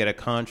Westbrook to get a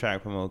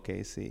contract from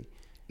OKC.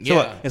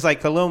 So it's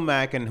like Khalil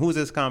Mack, and who's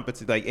his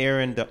competition? Like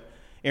Aaron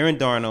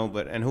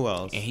Darnold, and who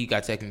else? And he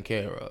got taken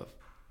care of.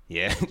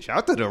 Yeah, shout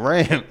out to the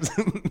Rams.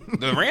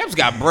 The Rams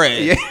got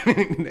bread. Yeah.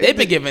 They've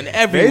been giving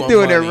everyone They're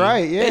doing money. it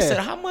right, yeah. They said,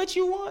 how much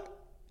you want?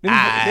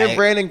 They're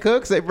Brandon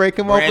Cooks. They break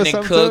him up with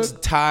some Cooks,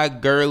 Ty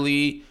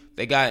Gurley.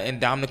 They got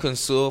Ndamukong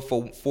Suh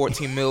for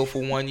 $14 million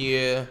for 1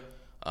 year.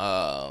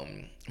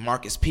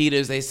 Marcus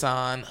Peters they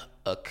signed.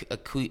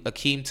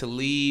 Akeem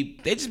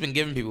Talib. They just been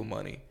giving people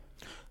money.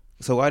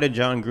 So why did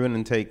John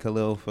Gruden take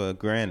Khalil for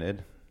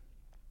granted?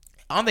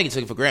 I don't think he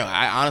took it for granted.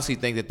 I honestly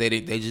think that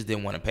they just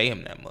didn't want to pay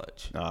him that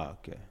much. Oh,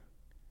 okay.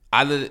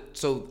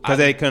 Because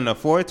they couldn't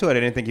afford to, or they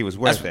didn't think he was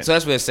worth it. So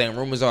that's what they're saying.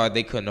 Rumors are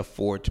they couldn't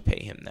afford to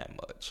pay him that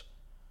much.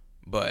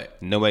 But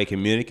nobody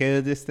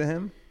communicated this to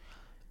him?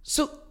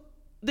 So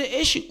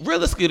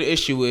realistically, the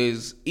issue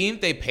is, even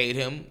if they paid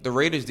him, the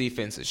Raiders'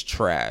 defense is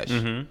trash.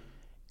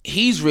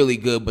 He's really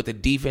good, but the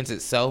defense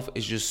itself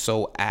is just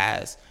so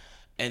ass.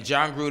 And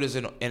John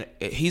Gruden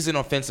he's an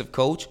offensive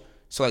coach,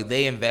 so like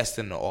they invest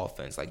in the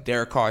offense. Like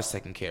Derek Carr's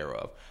taken care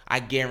of. I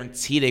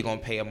guarantee they're gonna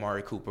pay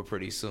Amari Cooper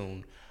pretty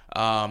soon.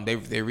 They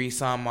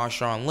re-signed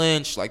Marshawn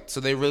Lynch, like so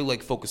they really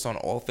like focus on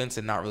offense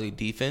and not really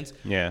defense.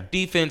 Yeah,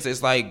 defense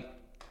is like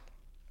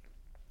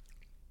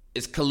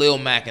it's Khalil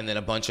Mack and then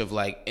a bunch of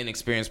like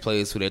inexperienced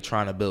players who they're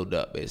trying to build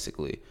up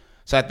basically.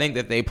 So I think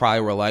that they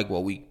probably were like,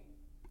 well,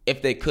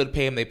 if they could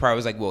pay him, they probably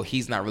was like, well,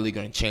 he's not really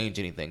going to change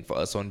anything for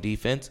us on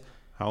defense.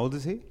 How old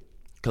is he?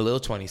 Khalil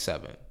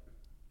 27.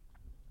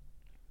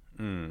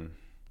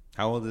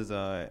 How old is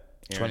Aaron?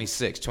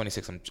 26.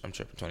 I'm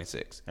tripping.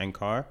 26. And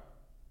Carr?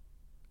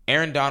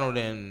 Aaron Donald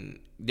and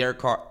Derek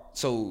Carr.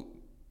 So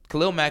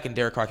Khalil Mack and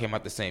Derek Carr came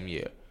out the same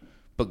year,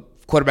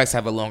 but quarterbacks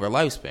have a longer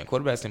lifespan.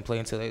 Quarterbacks can play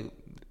until they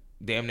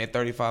damn near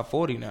 35,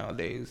 40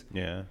 nowadays.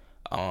 Yeah.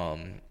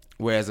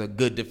 Whereas a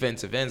good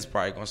defensive end is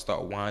probably going to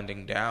start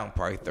winding down,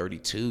 probably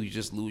 32. You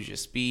just lose your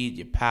speed,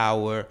 your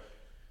power,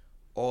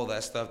 all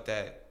that stuff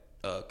that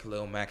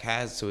Khalil Mack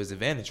has to his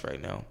advantage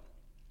right now.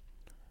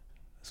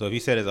 So if you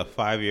said there's a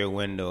 5-year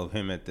window of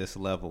him at this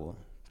level,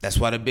 that's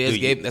why the Bears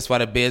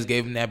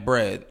gave him that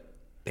bread.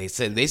 They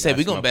said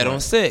we're gonna bet on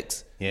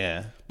 6.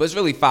 Yeah, but it's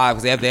really 5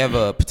 because they have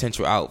a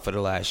potential out for the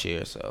last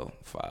year, so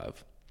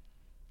 5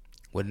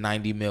 with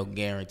 $90 million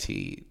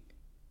guaranteed.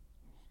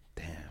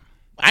 Damn,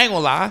 I ain't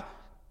gonna lie.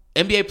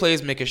 NBA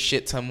players make a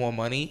shit ton more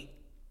money,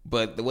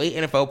 but the way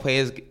NFL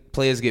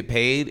players get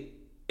paid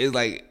is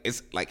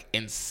it's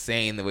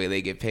insane the way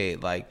they get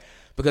paid. Like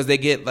because they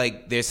get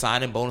like their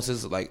signing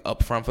bonuses like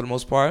up front for the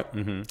most part.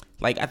 Mm-hmm.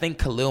 Like I think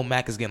Khalil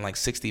Mack is getting like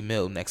 $60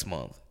 million next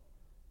month.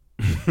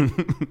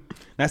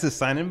 That's his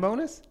signing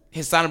bonus?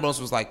 His signing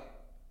bonus was like,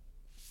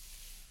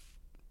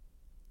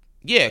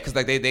 yeah, because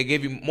like they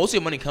gave you most of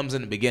your money comes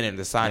in the beginning of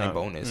the signing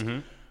bonus. Mm-hmm.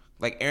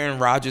 Like Aaron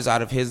Rodgers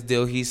out of his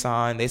deal he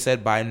signed, they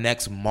said by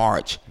next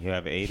March. You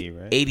have 80,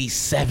 right?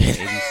 87.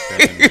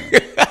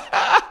 87.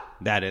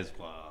 That is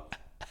wild.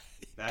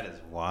 That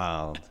is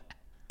wild.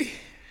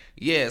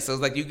 Yeah, so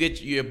it's like you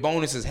get your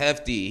bonus is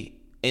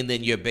hefty, and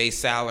then your base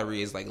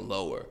salary is like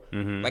lower.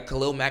 Mm-hmm. Like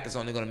Khalil Mack is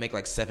only going to make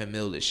like $7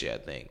 million this year, I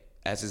think,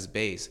 as his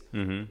base.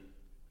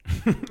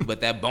 Mm-hmm.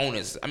 But that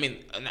bonus, I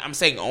mean, I'm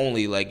saying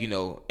only like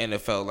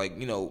NFL, like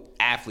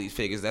athlete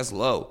figures. That's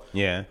low.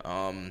 Yeah.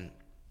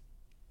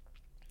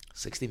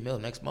 $60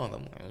 million next month.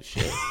 I'm like, oh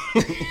shit.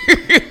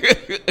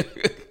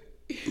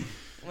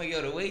 I'm like,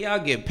 yo, the way y'all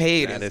get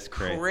paid is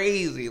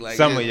crazy. Like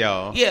some of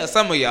y'all. Yeah,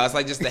 some of y'all. It's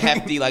like just the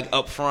hefty like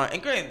upfront.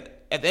 And granted,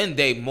 at the end of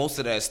the day, most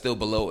of that is still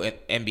below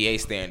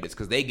NBA standards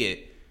because they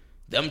get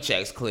them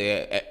checks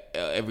clear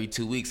every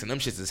 2 weeks, and them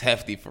shits is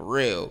hefty for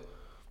real.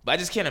 But I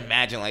just can't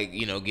imagine like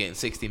getting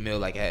 $60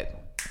 million like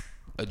at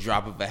a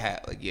drop of a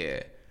hat. Like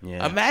yeah.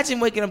 Imagine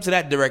waking up to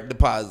that direct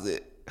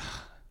deposit.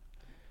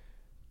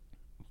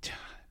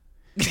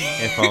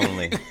 If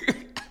only.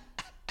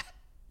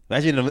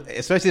 Imagine them,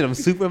 especially them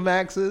super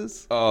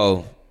maxes.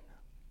 Oh,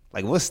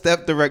 like what's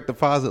step direct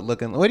deposit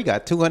looking? What do you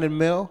got? 200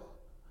 mil?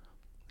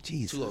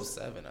 Jeez,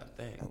 207, I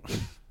think.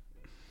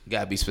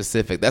 Gotta be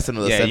specific. That's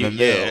another $7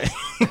 million.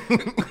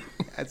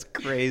 That's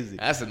crazy.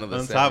 That's another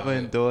on $7 top of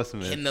million.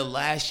 endorsements. In the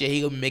last year,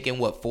 he was making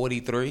what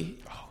 43.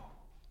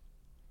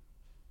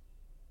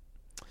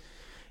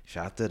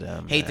 Shout out to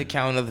them. Hate to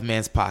count another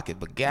man's pocket,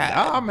 but God,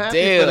 I'm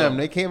happy for them.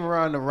 They came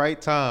around the right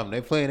time.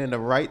 They playing in the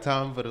right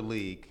time for the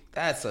league.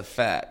 That's a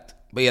fact.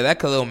 But yeah, that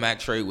Khalil Mack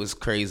trade was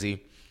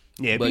crazy.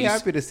 Yeah, it'd be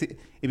happy to see.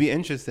 It'd be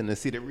interesting to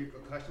see the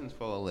repercussions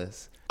for all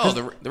this. Oh,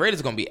 the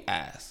Raiders are gonna be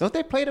ass. Don't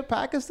they play the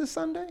Packers this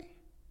Sunday?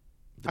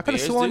 I could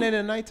have sworn in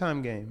a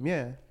nighttime game.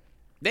 Yeah,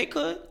 they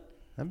could.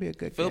 That'd be a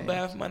good. Feel game.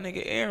 bad for my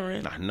nigga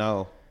Aaron. I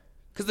know.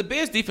 Because the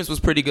Bears' defense was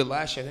pretty good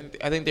last year.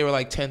 I think they were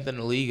like 10th in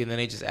the league, and then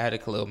they just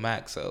added Khalil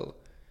Mack. So.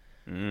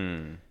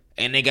 And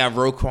they got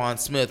Roquan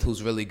Smith,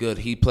 who's really good.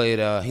 He played.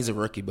 He's a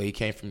rookie, but he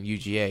came from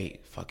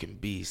UGA. Fucking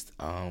beast.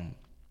 I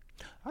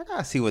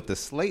gotta see what the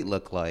slate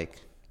look like.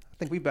 I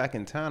think we back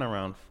in town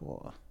around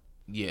 4.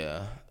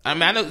 Yeah, I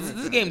mean, I know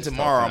this game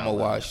tomorrow. I'm gonna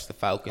watch the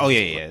Falcons. Oh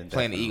yeah,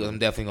 playing the Eagles. I'm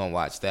definitely gonna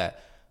watch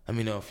that. Let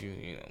me know if you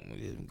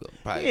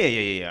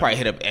probably, yeah. Probably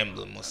hit up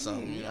Emblem or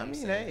something. You know what I'm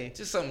saying? Hey,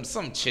 just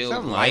some chill,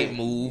 light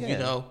move.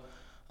 Yeah.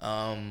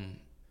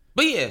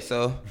 But yeah,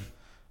 so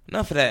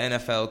enough of that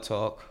NFL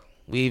talk.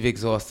 We've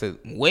exhausted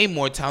way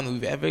more time than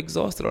we've ever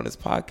exhausted on this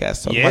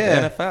podcast talking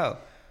about the NFL.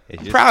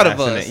 I'm proud of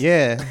us.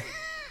 Yeah.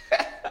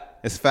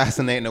 It's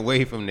fascinating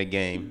away from the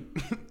game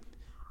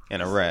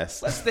and the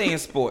rest. Let's stay in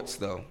sports,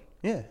 though.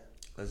 Yeah.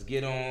 Let's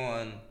get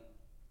on.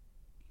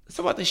 Let's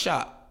talk about the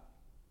shop.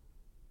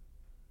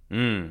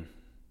 Bron.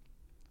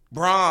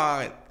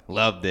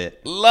 Loved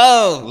it.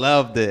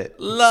 Loved it.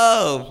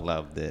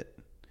 Loved it.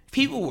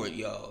 People were,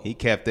 He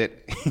kept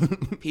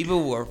it.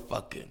 People were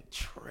fucking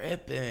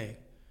tripping.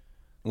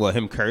 What,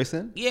 him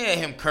cursing? Yeah,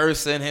 him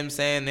cursing, him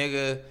saying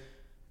nigga.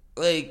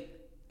 Like,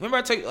 remember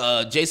I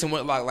told you, Jason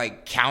Whitlock,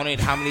 like, counted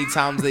how many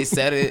times they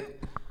said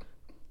it?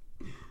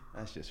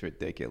 That's just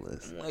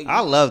ridiculous. Like, I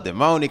loved it.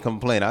 My only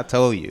complaint, I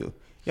told you.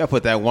 Y'all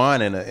put that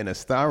wine in a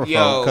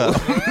styrofoam cup.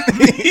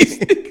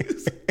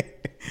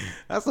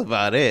 That's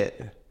about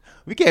it.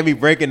 We can't be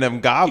breaking them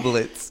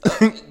goblets.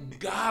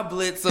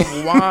 Goblets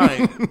of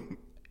wine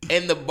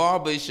in the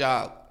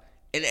barbershop,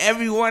 and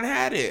everyone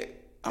had it.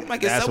 I'm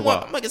like, is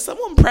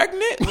someone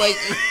pregnant? Like,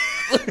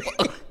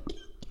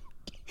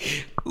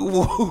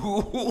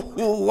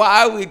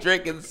 why are we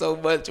drinking so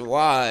much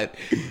wine?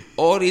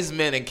 All these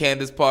men and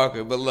Candace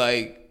Parker, but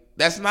like,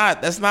 that's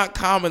not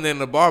common in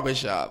the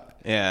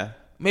barbershop. Yeah.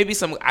 Maybe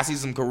I see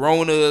some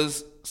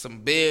Coronas,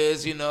 some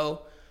beers,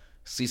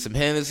 see some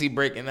Hennessy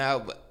breaking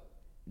out, but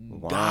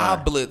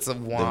goblets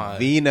of wine.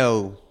 The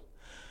vino.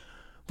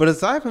 But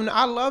aside from that,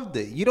 I loved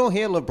it. You don't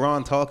hear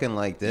LeBron talking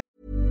like this.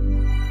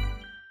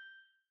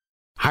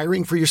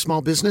 Hiring for your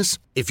small business?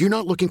 If you're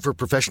not looking for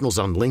professionals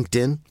on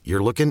LinkedIn,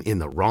 you're looking in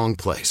the wrong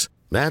place.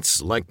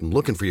 That's like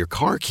looking for your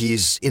car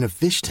keys in a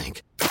fish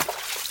tank.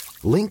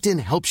 LinkedIn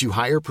helps you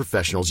hire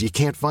professionals you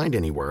can't find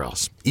anywhere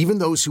else, even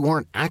those who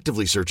aren't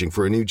actively searching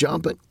for a new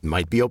job but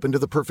might be open to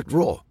the perfect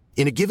role.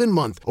 In a given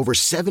month, over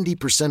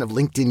 70% of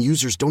LinkedIn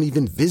users don't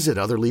even visit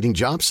other leading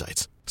job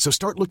sites. So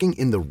start looking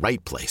in the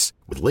right place.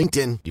 With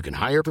LinkedIn, you can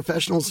hire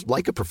professionals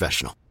like a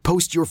professional.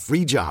 Post your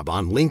free job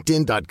on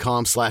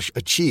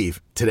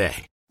linkedin.com/achieve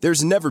today.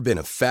 There's never been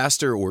a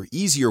faster or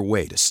easier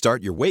way to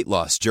start your weight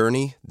loss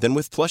journey than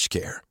with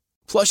PlushCare.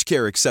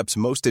 PlushCare accepts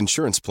most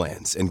insurance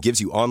plans and gives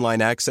you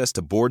online access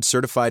to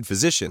board-certified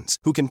physicians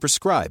who can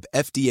prescribe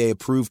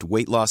FDA-approved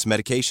weight loss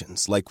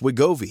medications like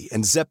Wegovy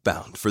and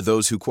Zepbound for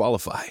those who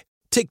qualify.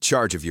 Take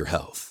charge of your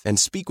health and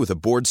speak with a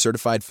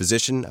board-certified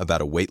physician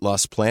about a weight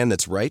loss plan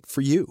that's right for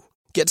you.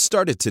 Get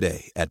started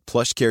today at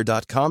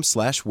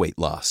plushcare.com/weight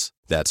loss.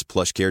 That's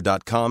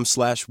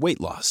plushcare.com/weight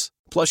loss.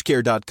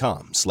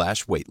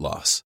 plushcare.com/weight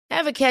loss.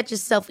 Ever catch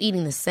yourself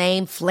eating the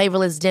same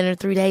flavorless dinner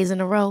 3 days in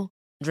a row?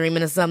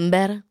 Dreaming of something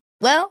better?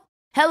 Well,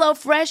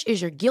 HelloFresh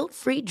is your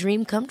guilt-free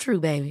dream come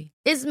true, baby.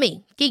 It's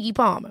me, Keke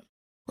Palmer.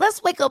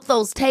 Let's wake up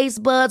those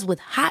taste buds with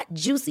hot,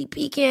 juicy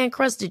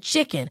pecan-crusted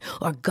chicken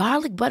or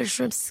garlic butter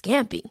shrimp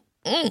scampi.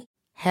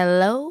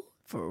 Hello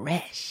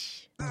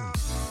Fresh.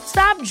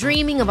 Stop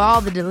dreaming of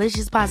all the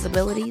delicious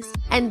possibilities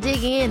and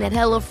dig in at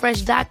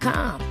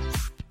HelloFresh.com.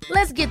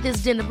 Let's get this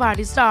dinner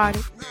party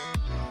started.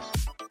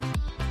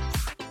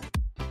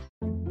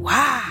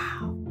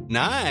 Wow.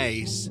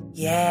 Nice.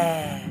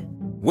 Yeah.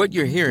 What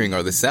you're hearing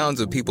are the sounds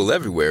of people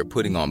everywhere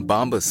putting on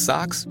Bombas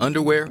socks,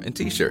 underwear, and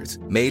T-shirts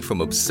made from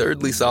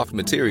absurdly soft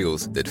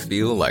materials that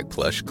feel like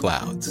plush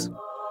clouds.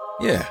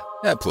 Yeah,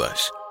 that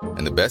plush.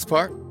 And the best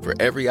part? For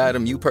every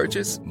item you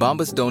purchase,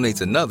 Bombas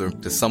donates another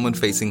to someone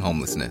facing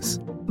homelessness.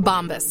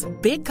 Bombas.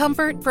 Big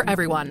comfort for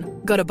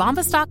everyone. Go to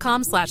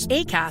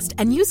bombas.com/ACAST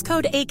and use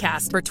code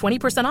ACAST for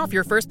 20% off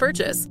your first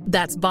purchase.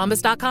 That's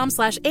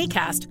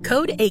bombas.com/ACAST.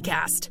 Code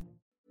ACAST.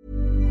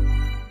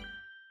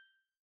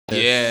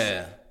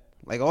 Yeah.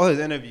 Like, all his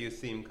interviews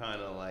seem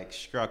kind of like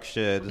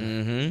structured.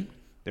 Mm-hmm.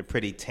 They're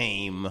pretty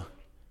tame.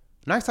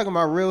 Now he's talking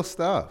about real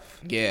stuff.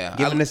 Yeah.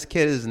 Giving this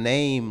kid his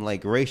name,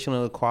 like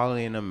racial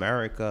equality in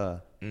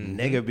America.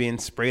 Nigger being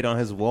sprayed on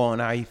his wall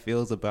and how he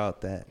feels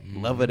about that.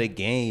 Love of the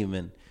game.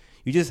 And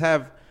you just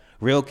have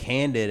real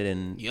candid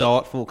and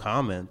thoughtful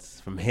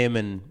comments from him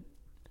and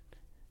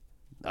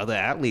other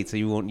athletes that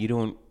you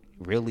don't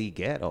really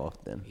get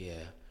often. Yeah.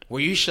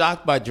 Were you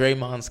shocked by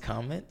Draymond's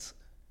comments?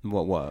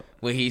 What?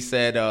 When he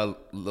said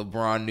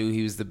LeBron knew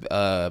he was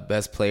the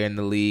best player in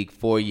the league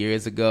 4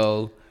 years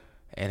ago,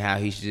 and how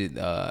he should.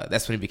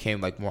 That's when he became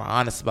like more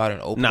honest about it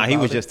and open. Nah, he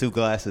was it. just 2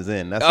 glasses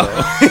in. That's all.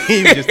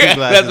 He was just 2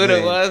 glasses in. That's what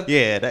it was.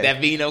 Yeah, that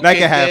vino. That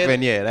can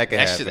happen. Yeah, that can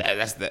happen.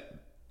 That's the.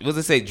 What does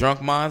it say?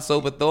 Drunk mind,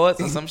 sober thoughts,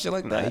 or some shit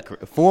like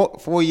that.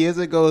 4 years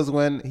ago is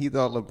when he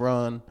thought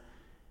LeBron.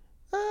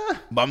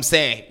 But I'm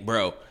saying,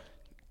 bro,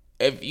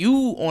 if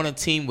you on a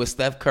team with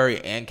Steph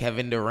Curry and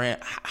Kevin Durant,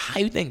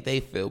 how you think they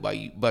feel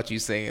about you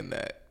saying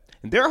that?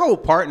 Their whole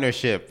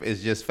partnership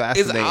is just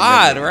fascinating. It's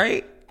odd,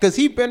 right? Because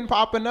he's been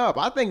popping up.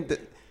 I think that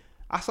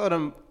I saw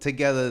them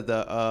together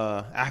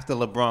after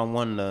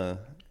LeBron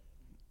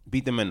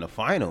beat them in the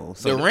finals.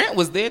 So Durant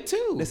was there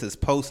too. This is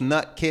post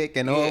nut kick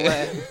and all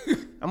that.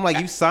 I'm like,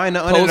 you signed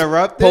the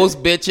uninterrupted?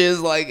 Post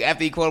bitches, like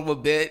after he called him a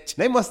bitch.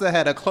 They must have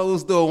had a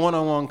closed door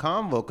one-on-one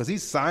convo because he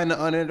signed the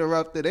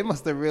uninterrupted. They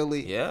must have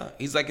really. Yeah,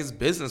 he's like his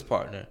business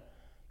partner.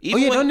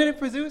 Don't they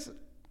produce?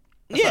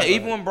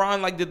 Even when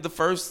Bron like did the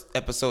first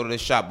episode of The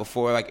Shop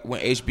before, like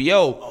when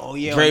HBO,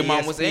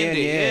 Draymond was in it.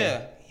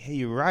 Yeah,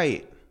 you're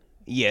right.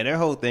 Yeah, their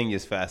whole thing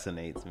just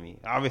fascinates me.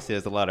 Obviously,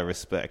 there's a lot of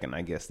respect, and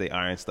I guess they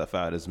iron stuff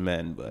out as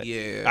men. But I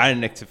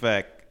didn't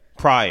expect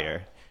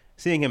prior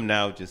seeing him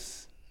now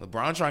just.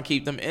 LeBron trying to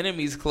keep them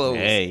enemies close.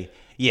 Hey,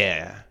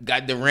 yeah.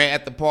 Got Durant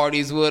at the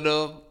parties with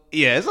him.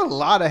 Yeah, it's a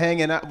lot of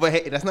hanging out. But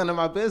hey, that's none of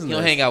my business. He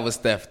don't hang out with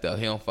Steph, though.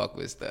 He don't fuck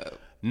with Steph.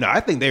 No, I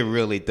think they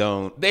really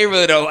don't. They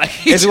really don't like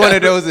each other. It's one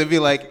of those that'd be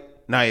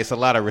like, nah, it's a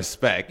lot of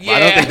respect. But I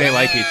don't think they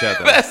like each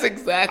other. That's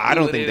exactly I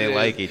don't what think they is.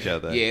 like each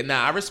other. Yeah,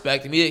 nah, I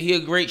respect him. He a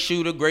great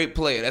shooter, great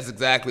player. That's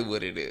exactly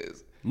what it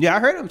is. Yeah,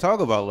 I heard him talk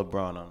about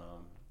LeBron on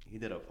he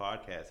did a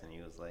podcast and he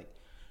was like,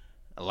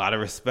 a lot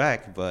of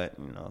respect, but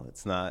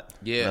it's not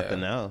Yeah.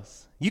 nothing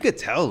else. You could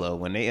tell though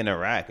when they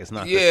interact, it's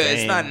not the Yeah, same.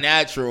 it's not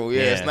natural.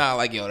 Yeah, it's Yeah. not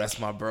like, yo, that's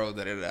my bro.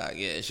 Da, da, da.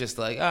 Yeah, it's just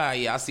like,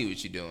 yeah, I see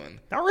what you're doing.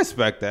 I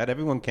respect that.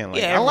 Everyone can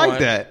Yeah, I like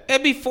everyone- that.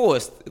 It'd be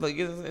forced. Like,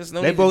 it's no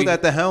They need to both be,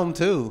 at the helm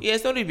too. Yeah,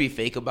 it's no need to be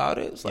fake about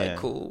it. It's like, Yeah.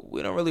 cool.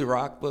 We don't really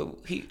rock, but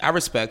I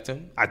respect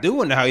him. I do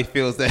wonder how he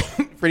feels that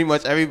pretty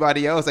much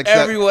everybody else except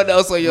Everyone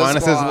else on your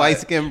minus squad. his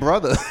light-skinned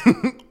brother.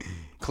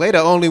 Clay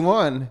the only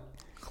one.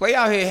 Clay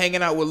out here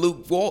hanging out with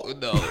Luke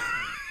Walton, though.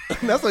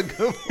 That's a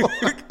good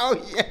one.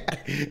 Oh, yeah.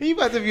 He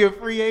about to be a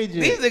free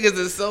agent. These niggas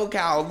in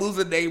SoCal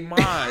losing their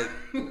mind.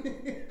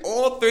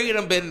 All three of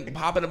them been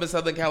popping up in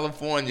Southern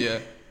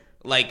California,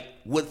 like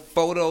with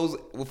photos,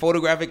 with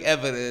photographic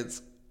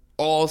evidence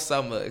all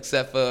summer,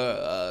 except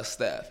for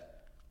Steph.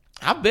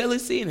 I've barely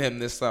seen him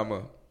this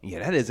summer. Yeah,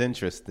 that is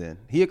interesting.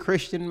 He a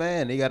Christian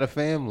man. He got a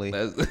family.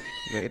 That's,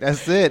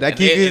 That's it. I and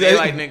keep they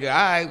like, nigga, all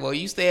right, well,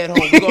 you stay at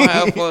home. We gonna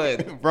have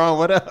fun. Bro,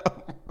 what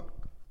up?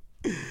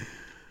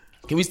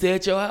 Can we stay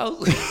at your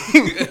house?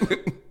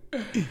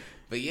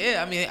 But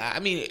yeah, I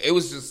mean, it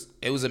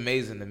was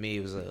amazing to me.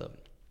 It was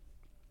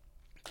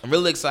I'm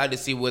really excited to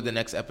see where the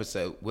next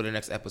episode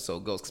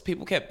goes, because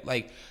people kept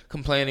like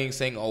complaining,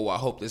 saying, "Oh, I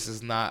hope this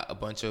is not a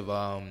bunch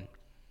of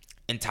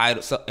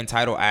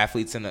entitled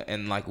athletes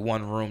in like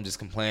one room just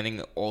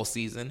complaining all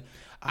season."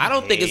 I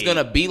don't think it's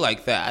gonna be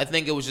like that. I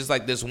think it was just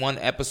like this one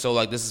episode.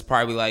 Like, this is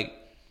probably like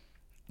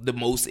the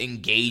most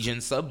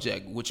engaging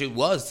subject, which it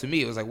was to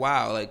me. It was like,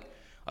 wow, like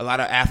a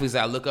lot of athletes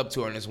that I look up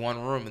to are in this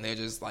one room, and they're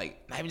just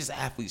like, not even just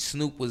athletes.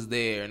 Snoop was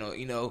there,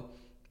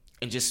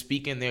 and just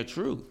speaking their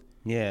truth.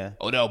 Yeah.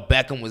 Odell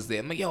Beckham was there.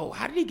 I'm like, yo,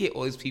 how did he get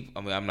all these people?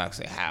 I mean, I'm not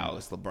saying how,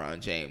 it's LeBron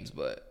James,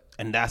 but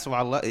And that's why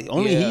I love it.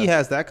 Only he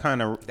has that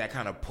kind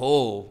of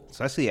pull.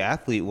 Especially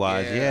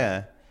athlete-wise, Yeah.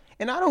 yeah.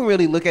 And I don't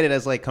really look at it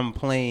as like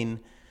entitled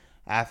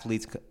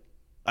athletes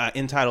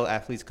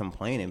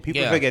complaining.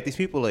 People forget these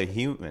people are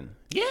human.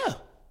 Yeah.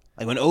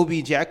 Like when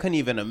OBJ, I couldn't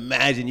even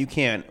imagine. You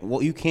can't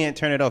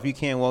turn it off. You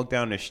can't walk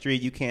down the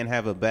street. You can't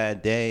have a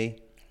bad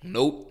day.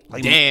 Nope.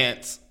 Like,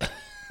 dance.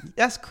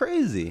 That's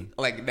crazy.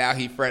 Like, now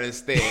he Fred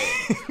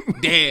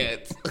Astaire.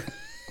 Dance.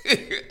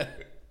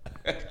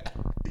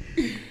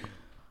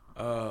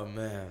 Oh,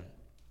 man.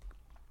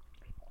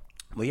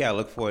 But yeah, I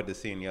look forward to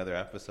seeing the other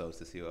episodes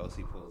to see what else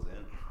he pulls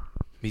in.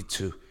 Me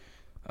too.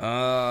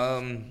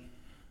 Luau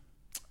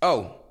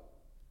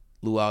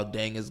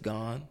Deng is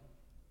gone.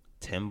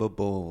 Timber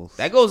Bulls.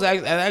 That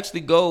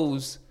actually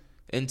goes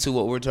into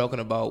what we're talking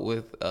about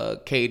with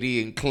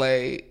KD and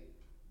Clay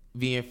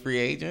being free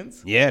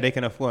agents. Yeah, they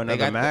can afford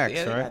another max,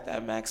 They right? got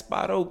that max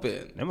spot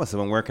open. They must have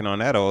been working on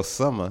that all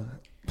summer.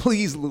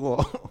 Please,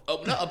 Luau.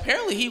 Oh, no,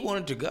 apparently he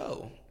wanted to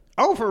go.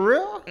 Oh, for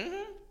real?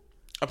 Mm-hmm.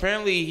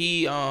 Apparently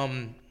he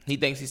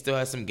thinks he still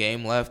has some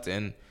game left,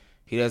 and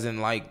he doesn't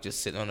like just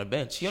sitting on the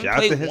bench. He only Shout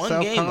out to played his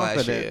one game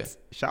last year. self-confidence.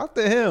 Shout out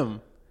to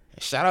him.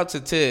 Shout out to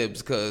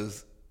Tibbs,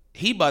 because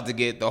he about to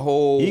get the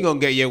whole... He gonna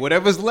get you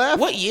whatever's left.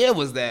 What year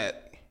was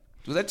that?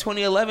 Was that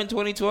 2011,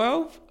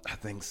 2012? I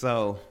think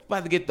so.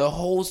 About to get the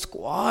whole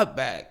squad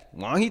back.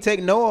 Why don't he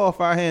take Noah off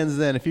our hands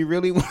then? If he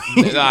really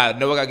wants. Nah,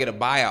 Noah gotta get a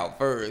buyout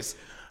first.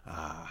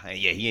 Yeah,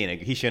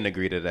 he shouldn't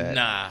agree to that.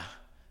 Nah.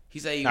 He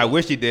said I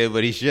wish he did,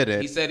 but he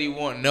shouldn't. He said he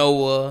want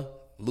Noah,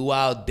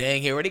 Luau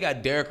Deng. He already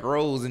got Derrick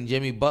Rose and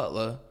Jimmy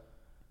Butler.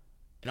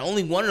 And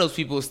only one of those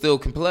people still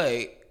can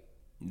play.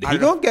 He's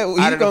gonna get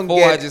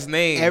I just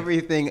named.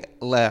 everything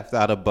left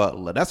out of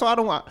Butler. That's why I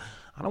don't want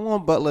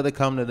Butler to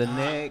come to the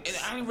Knicks.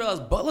 And I didn't realize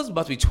Butler's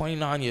about to be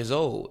 29 years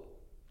old.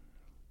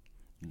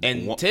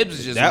 And Tibbs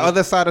is just... That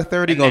other side of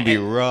 30 gonna be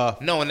rough.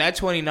 No, and that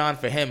 29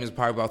 for him is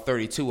probably about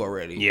 32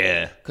 already.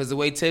 Yeah. Because the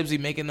way Tibbs be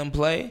making them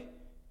play,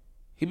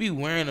 he be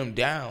wearing them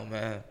down,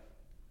 man.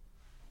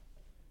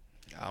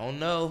 I don't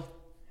know.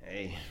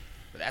 Hey.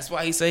 But that's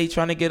why he say he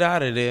trying to get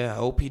out of there. I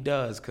hope he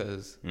does,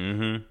 because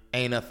ain't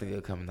nothing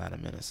good coming out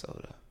of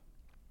Minnesota.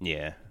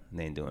 Yeah,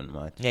 they ain't doing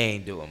much. They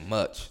ain't doing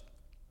much.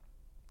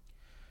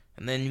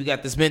 And then you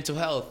got this mental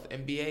health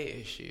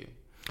NBA issue.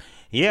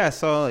 Yeah, I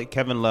saw like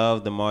Kevin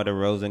Love, DeMar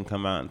DeRozan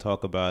come out and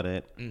talk about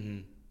it.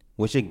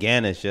 Which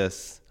again is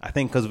just, I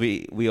think because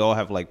we all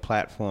have like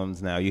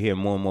platforms now. You hear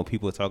more and more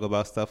people talk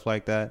about stuff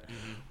like that.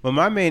 But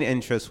my main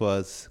interest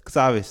was, because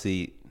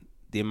obviously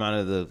the amount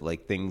of the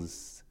like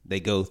things they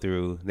go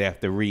through, they have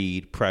to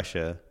read,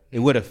 pressure, it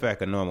would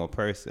affect a normal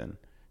person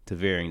to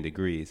varying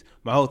degrees.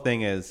 My whole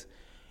thing is,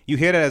 you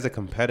hear that as a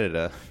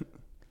competitor.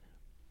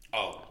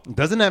 Oh.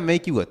 Doesn't that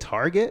make you a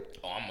target?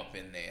 Oh, I'm up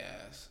in their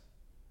ass.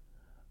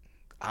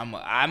 I'm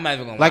not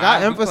even going to Like, lie.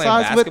 I We playing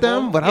empathize with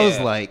basketball? them, but I was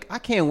Yeah. like, I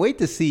can't wait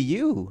to see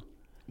you.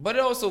 But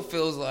it also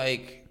feels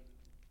like...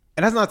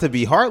 And that's not to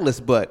be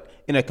heartless, but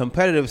in a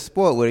competitive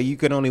sport where you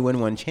can only win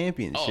one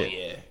championship. Oh,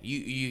 yeah.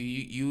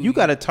 You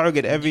got to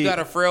target every... You got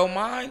a frail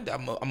mind?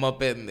 I'm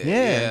up in there.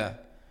 Yeah.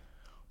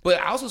 But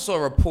I also saw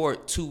a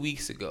report 2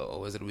 weeks ago,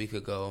 or was it a week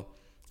ago,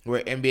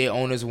 where NBA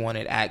owners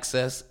wanted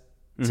access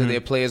to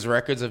their players'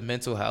 records of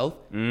mental health.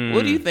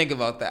 What do you think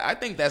about that? I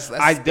think that's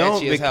I don't,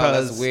 sketchy as hell.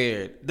 That's because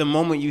weird. the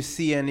moment you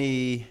see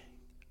any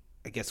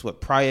I guess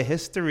prior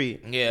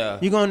history. Yeah.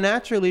 You're going to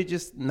naturally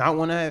just not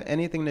want to have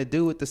anything to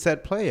do with the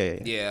said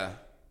player. Yeah.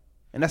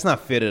 And that's not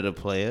fair to the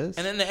players.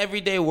 And in the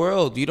everyday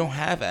world, you don't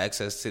have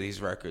access to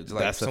these records.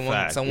 Like That's a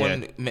fact.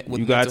 Someone Yeah. with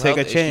You gotta mental take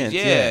a health chance.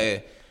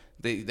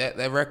 issues,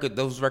 that record,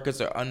 those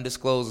records are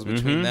undisclosed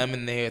between them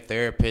and their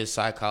therapist,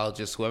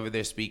 psychologist, whoever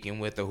they're speaking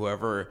with, or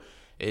whoever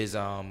is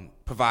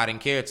providing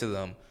care to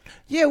them.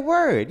 Yeah,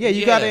 word. Yeah,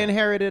 you got to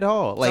inherit it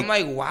all. So I'm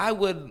like, why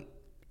would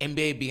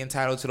NBA be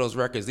entitled to those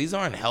records? These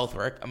aren't health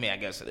records. I mean, I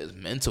guess it is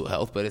mental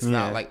health, but it's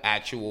not like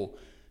actual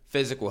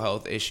physical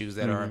health issues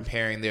that are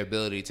impairing their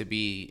ability to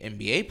be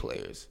NBA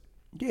players.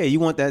 Yeah, you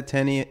want that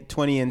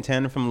 20 and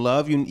 10 from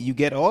Love, you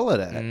get all of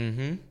that.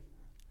 Mm-hmm.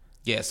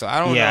 Yeah, so I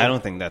don't know. Yeah, I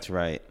don't think that's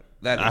right.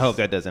 I hope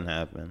that doesn't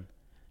happen.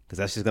 Because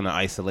that's just going to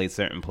isolate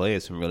certain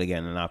players from really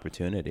getting an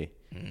opportunity.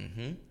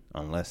 Mm-hmm.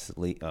 Unless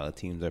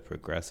teams are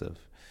progressive.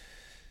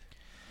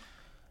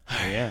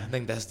 Yeah. I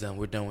think that's done.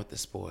 We're done with the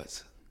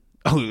sports.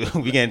 Oh,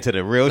 we get into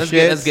the real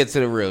shit? Let's get to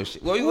the real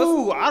shit. Well,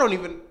 Ooh, I don't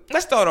even...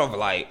 Let's start off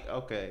light.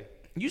 Okay.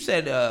 You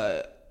said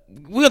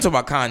we're gonna talk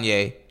about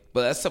Kanye,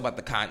 but let's talk about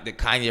the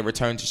Kanye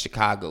return to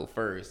Chicago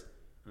first,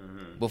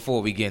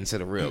 before we get into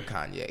the real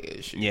Kanye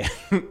issue. Yeah,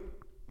 he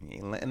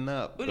ain't letting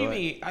up. What do you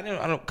mean? I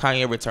don't.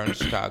 Kanye returned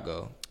to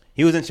Chicago.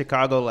 He was in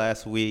Chicago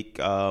last week.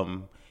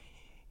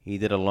 He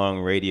did a long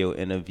radio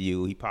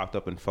interview. He popped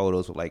up in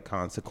photos with like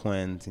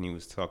Consequence, and he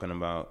was talking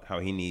about how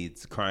he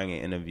needs crying an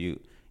interview.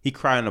 He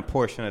cried in a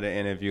portion of the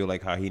interview,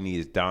 like how he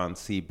needs Don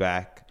C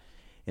back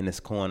in his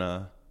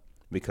corner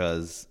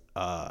because.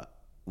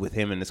 With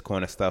him in this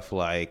corner, stuff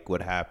like what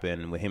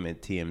happened with him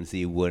at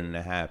TMZ wouldn't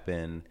have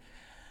happened.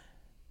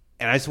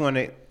 And I just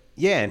wanted,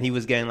 and he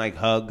was getting like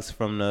hugs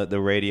from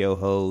the radio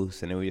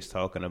host, and they were just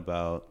talking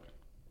about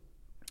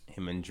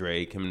him and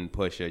Drake, him and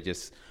Pusha,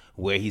 just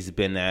where he's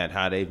been at,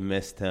 how they've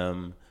missed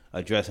him,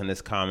 addressing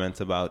his comments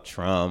about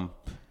Trump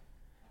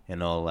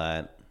and all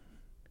that.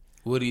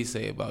 What do you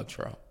say about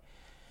Trump?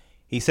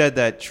 He said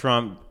that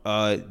Trump,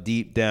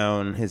 deep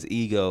down, his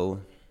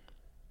ego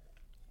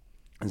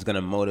is going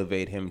to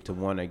motivate him to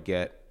want to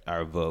get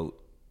our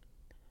vote,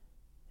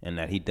 and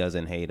that he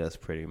doesn't hate us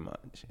pretty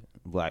much,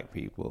 black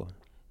people.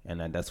 And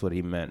that's what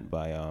he meant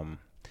by,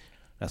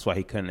 that's why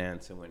he couldn't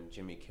answer when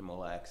Jimmy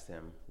Kimmel asked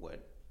him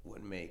what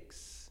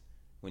makes,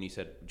 when you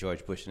said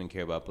George Bush didn't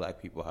care about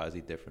black people, how is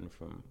he different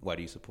from, why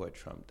do you support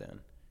Trump then?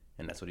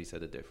 And that's what he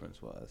said the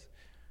difference was.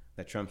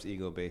 That Trump's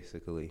ego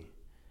basically.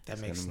 That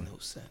makes no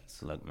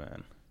sense. Look,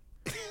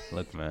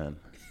 man.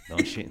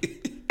 Don't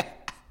shit.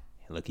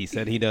 Look, he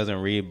said he doesn't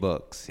read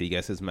books. He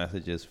gets his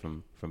messages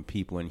from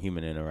people in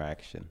human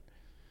interaction.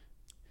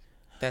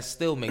 That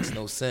still makes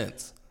no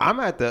sense.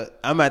 I'm at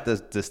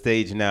the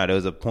stage now. There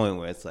was a point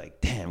where it's like,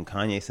 damn,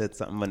 Kanye said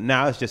something, but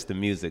now it's just the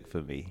music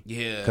for me.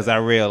 Yeah. Because I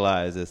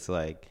realize it's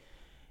like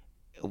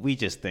we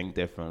just think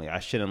differently. I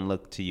shouldn't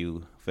look to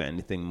you for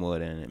anything more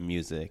than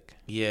music.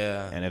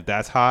 Yeah. And if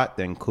that's hot,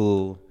 then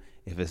cool.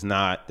 If it's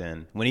not,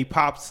 then when he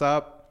pops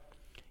up,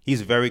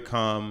 he's very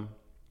calm,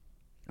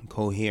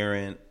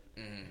 coherent.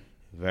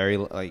 Very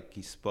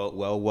he spoke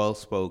well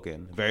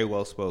spoken, very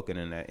well spoken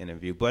in that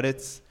interview. But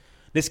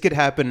this could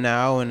happen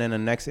now, and then the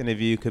next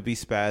interview could be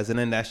spaz, and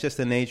then that's just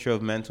the nature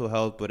of mental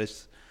health. But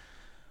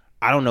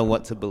I don't know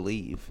what to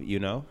believe, you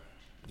know?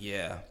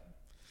 Yeah.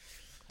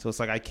 So it's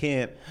like I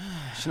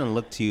shouldn't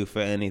look to you for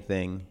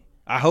anything.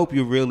 I hope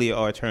you really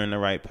are turning the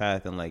right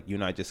path, and like you're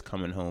not just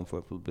coming home for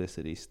a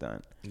publicity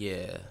stunt.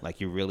 Yeah. Like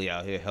you're really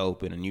out here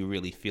helping, and you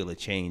really feel a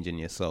change in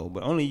your soul.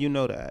 But only you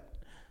know that.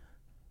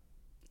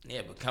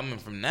 Yeah, but coming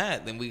from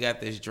that, then we got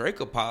this Drake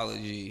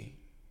apology.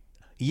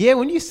 Yeah,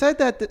 when you said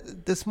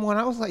that this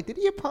morning, I was like, did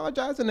he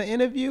apologize in the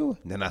interview?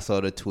 Then I saw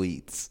the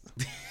tweets.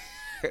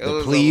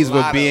 The pleas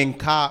were being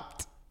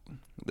copped.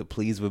 The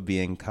pleas were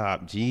being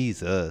copped.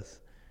 Jesus.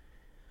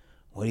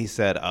 What he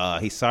said,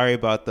 he's sorry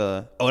about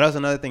that was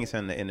another thing he said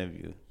in the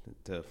interview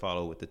to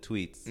follow with the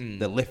tweets.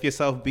 The Lift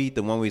Yourself beat,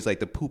 the one where he's like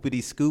the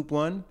poopity scoop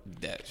one.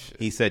 That shit.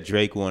 He said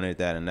Drake wanted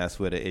that, and that's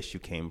where the issue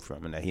came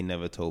from, and that he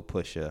never told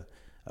Pusha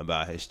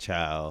about his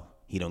child.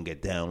 He don't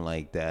get down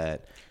like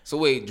that. So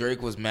wait,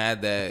 Drake was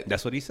mad that...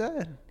 That's what he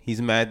said.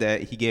 He's mad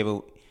that he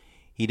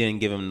didn't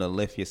give him the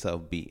Lift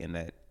Yourself beat, and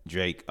that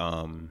Drake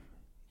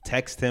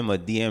text him or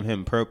DM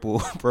him purple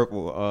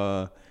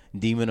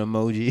demon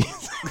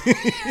emojis.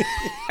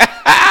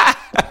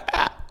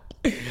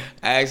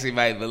 I actually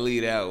might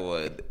believe that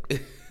one.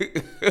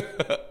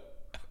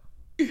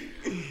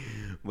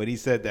 But he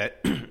said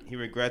that he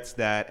regrets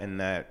that, and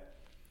that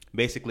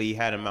basically he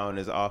had him out in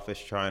his office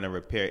trying to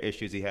repair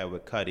issues he had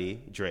with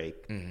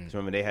Drake. Mm-hmm. So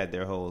remember, they had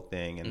their whole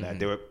thing, and that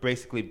they were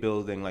basically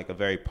building like a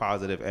very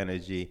positive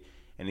energy,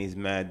 and he's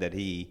mad that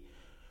he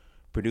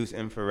produced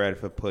Infrared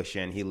for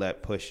Pusha, and he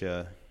let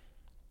Pusha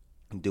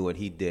do what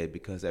he did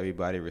because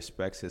everybody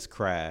respects his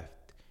craft.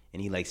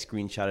 And he like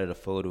screenshotted a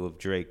photo of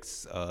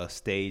Drake's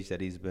stage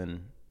that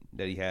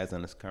he has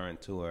on his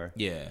current tour.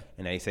 Yeah.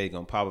 And he said he's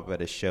gonna pop up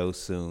at a show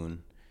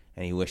soon,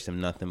 and he wished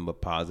him nothing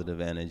but positive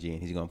energy.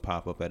 And he's gonna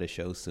pop up at a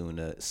show soon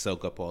to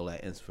soak up all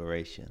that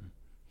inspiration.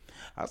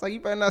 I was like,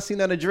 you better not see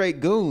none of Drake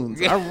goons.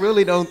 I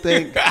really don't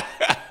think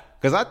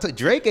Because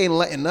Drake ain't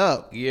letting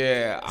up.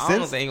 Yeah, I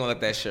don't think he gonna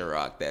let that shit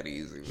rock that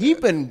easy. Man. He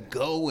been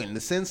going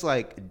since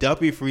like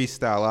Duppy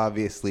Freestyle,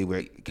 obviously,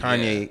 where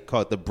Kanye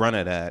caught the brunt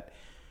of that.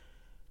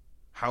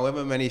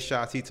 However many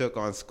shots he took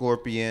on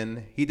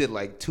Scorpion. He did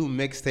like 2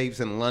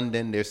 mixtapes in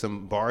London. There's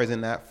some bars in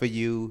that for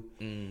you.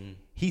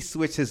 He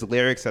switched his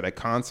lyrics at a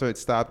concert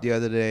stop the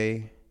other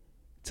day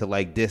to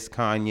like diss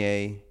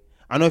Kanye.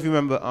 I don't know if you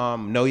remember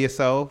Know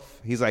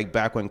Yourself. He's like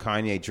back when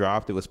Kanye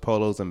dropped. It was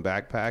polos and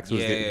backpacks.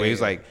 Where he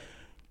was like,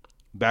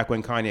 back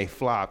when Kanye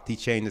flopped, he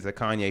changed it to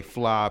Kanye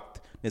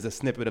flopped. There's a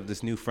snippet of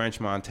this new French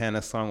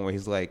Montana song where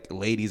he's like,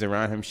 ladies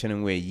around him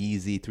shouldn't wear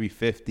Yeezy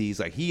 350s.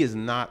 Like, he is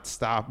not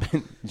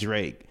stopping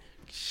Drake.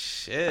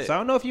 Shit. So I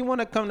don't know if you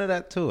want to come to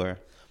that tour.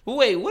 But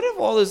wait, what if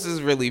all this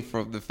is really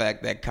from the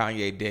fact that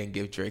Kanye didn't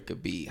give Drake a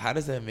beat? How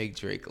does that make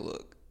Drake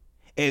look?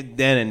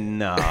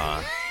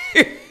 Nah.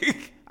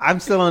 I'm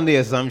still on the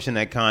assumption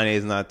that Kanye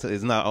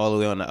is not all the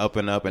way on the up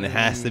and up, and it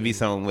has to be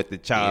someone with the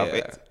chop.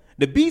 Yeah.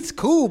 The beat's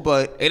cool,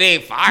 but it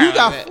ain't fire. You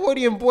got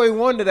 40 and Boy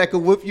Wonder that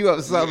could whip you up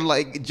something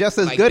like just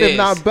as like good, this. if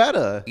not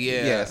better.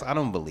 Yeah. Yes, I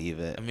don't believe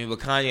it. I mean, but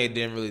Kanye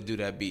didn't really do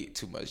that beat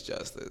too much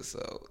justice,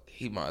 so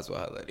he might as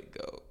well let it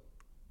go.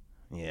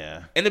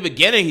 Yeah. In the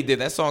beginning, he did.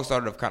 That song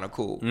started off kind of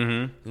cool.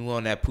 Mm-hmm. We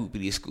on that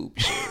poopity scoop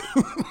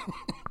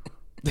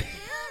shit.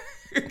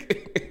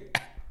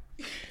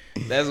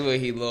 That's where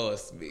he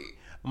lost me.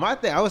 My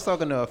thing, I was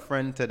talking to a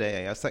friend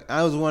today.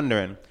 I was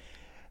wondering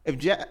if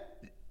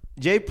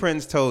Jay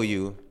Prince told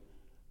you,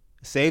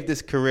 save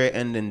this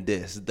career-ending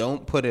diss,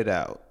 don't put it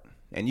out,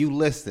 and you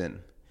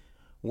listen,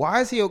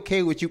 why is he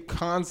okay with you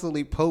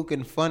constantly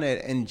poking fun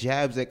at and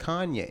jabs at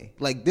Kanye?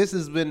 Like, this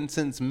has been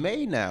since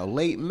May now,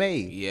 late May.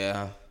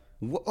 Yeah.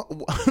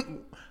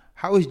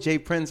 How is Jay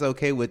Prince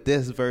okay with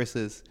this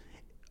versus,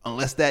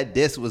 unless that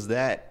diss was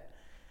that,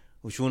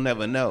 which we'll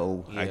never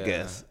know, I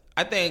guess.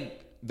 I think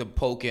the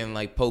poking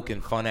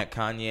fun at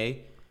Kanye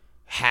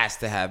has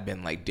to have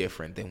been like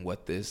different than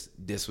what this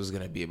was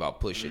gonna be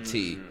about Pusha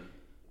T.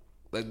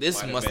 Like,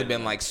 this must have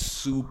been like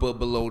super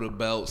below the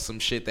belt, some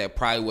shit that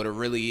probably would have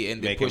really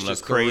ended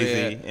Pusha's career.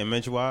 Crazy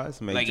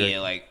image-wise.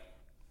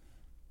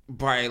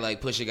 Probably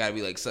like Pusha gotta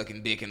be like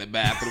sucking dick in the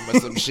bathroom or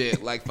some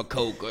shit, like for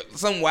coke or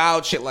some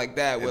wild shit like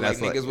that. Where like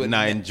niggas would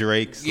Nine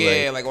Drakes,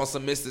 like on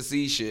some Mr.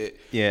 C shit.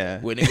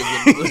 Yeah, where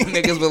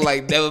niggas would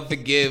like never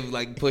forgive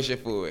like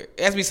Pusha for it.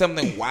 It has to be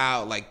something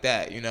wild like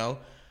that, you know.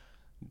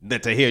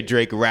 That to hear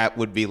Drake rap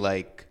would be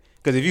like,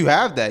 because if you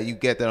have that, you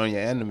get that on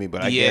your enemy.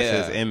 But I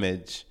guess his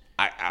image,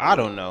 I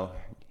don't know.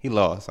 He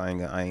lost. I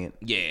ain't.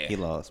 Yeah, he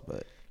lost,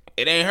 but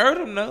it ain't hurt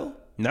him though.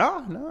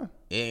 No.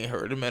 It ain't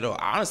hurt him at all.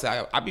 Honestly,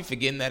 I be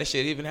forgetting that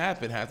shit even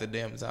happened half the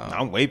damn time.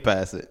 I'm way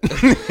past it.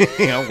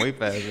 I'm way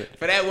past it.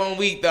 For that 1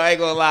 week, though, I ain't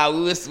gonna lie.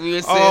 We were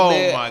sitting there.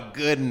 Oh, my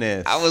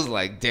goodness. I was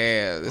like,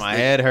 damn. My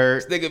head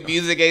hurt. This nigga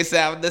music ain't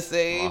sound the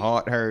same. My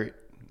heart hurt.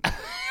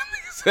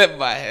 Except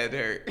my head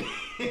hurt.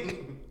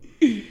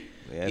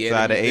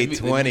 Inside of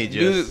 820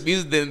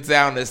 music didn't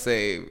sound the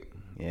same.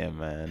 Yeah,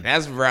 man. And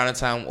that's around the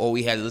time all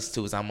we had to listen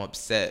to was I'm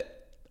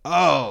Upset.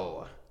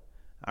 Oh,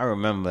 I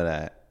remember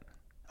that.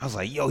 I was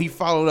like, yo, he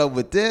followed up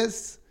with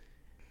this.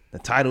 The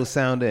title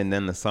sounded, and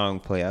then the song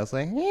played. I was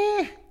like,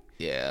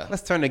 yeah.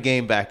 Let's turn the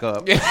game back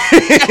up. Let's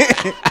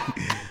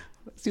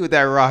see what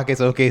that Rockets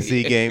Warriors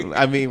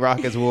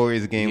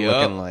game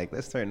looking like.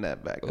 Let's turn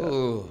that back up.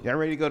 Y'all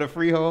ready to go to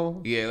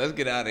Freehold? Yeah, let's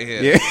get out of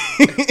here. Yeah.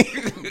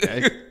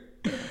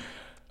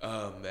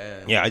 Oh,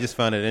 man. Yeah, I just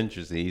found it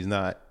interesting. He's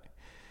not.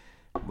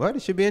 But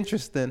it should be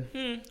interesting.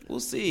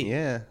 We'll see.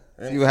 Yeah.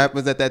 See what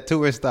happens at that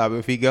tour stop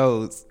if he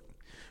goes.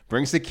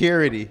 Bring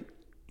security.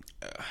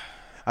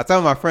 I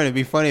told my friend it'd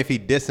be funny if he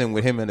dissed him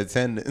with him in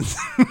attendance.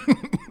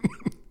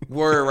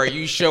 Word, right?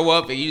 You show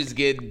up and you just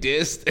get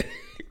dissed.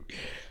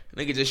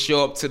 Nigga just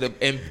show up to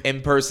the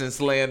in-person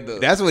slander.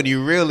 That's when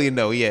you really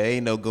know. Yeah,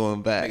 ain't no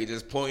going back. Nigga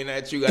just pointing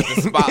at you, got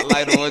the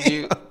spotlight on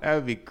you. That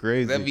would be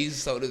crazy. That'd be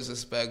so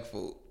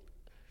disrespectful.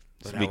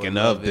 Speaking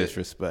of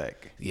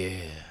disrespect.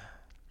 Yeah.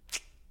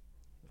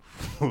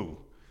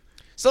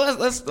 So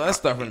let's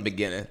start from the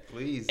beginning.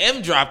 Please.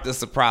 M dropped a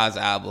surprise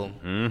album.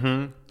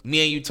 Mm-hmm.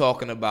 Me and you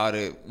talking about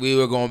it. We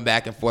were going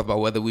back and forth about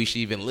whether we should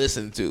even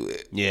listen to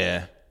it.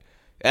 Yeah.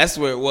 That's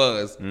where it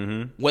was.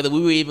 Mm-hmm. Whether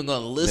we were even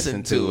going to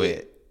listen to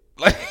it.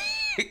 Like,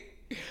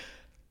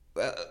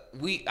 I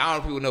don't know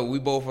if people know, we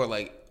both are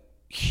like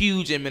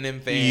huge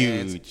Eminem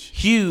fans.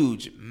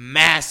 Huge,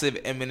 massive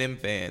Eminem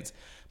fans.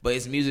 But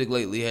his music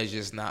lately has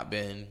just not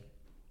been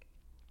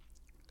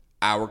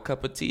our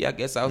cup of tea, I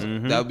guess. That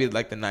would be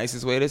like the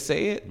nicest way to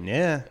say it.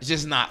 Yeah. It's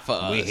just not for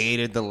us. We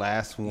hated the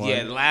last one.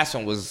 Yeah, the last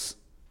one was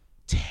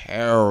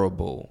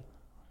terrible.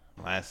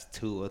 Last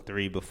 2 or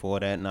 3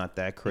 before that, not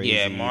that crazy.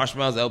 Yeah,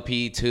 Marshmallows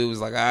LP 2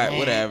 was like, all right,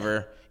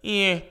 whatever.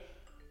 Yeah.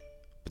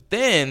 But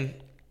then,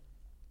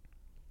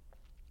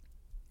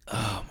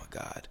 oh my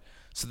God.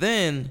 So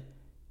then,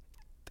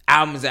 the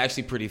album is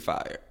actually pretty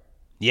fire.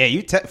 Yeah,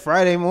 you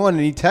Friday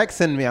morning, you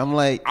texting me. I'm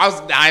like, I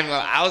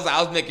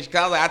was making.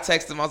 Cause I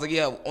texted him. I was like,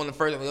 yeah, on the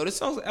first one,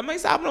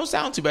 this album don't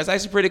sound too bad. It's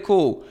actually pretty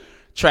cool.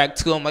 Track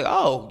 2, I'm like,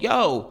 oh,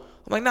 yo,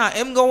 I'm like, nah,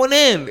 M going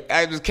in.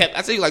 I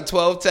sent you like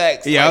 12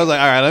 texts. Yeah, like, I was like,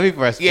 all right, let me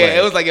press play. Yeah,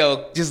 it was like,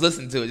 yo, just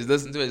listen to it. Just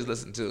listen to it. Just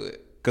listen to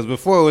it. Because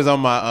before it was on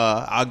my,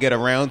 I'll get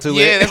around to it.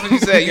 Yeah, that's what you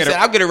said. You said,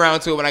 I'll get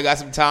around to it when I got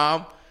some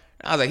time.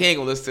 I was like, he ain't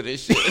going to listen to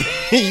this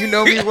shit. You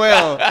know me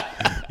well.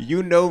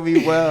 You know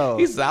me well.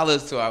 He said, I'll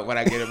listen to it when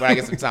I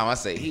get some time. I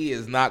say, he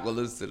is not going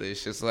to listen to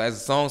this shit. So as the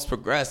songs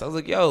progressed, I was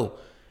like, yo,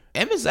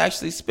 M is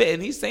actually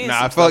spitting. He's saying some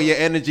I felt stuff. your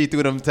energy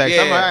through them texts.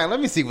 Yeah. I'm like, all right, let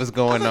me see what's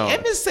going on.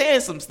 M is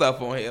saying some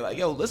stuff on here. Like,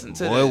 yo, listen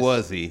to this. Boy,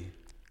 was he.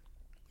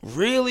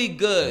 Really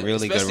good.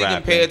 Really good Especially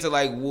rapping. compared to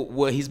like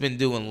what he's been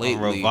doing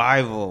lately.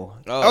 Revival.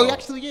 Oh.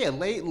 Actually, yeah,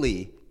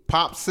 lately.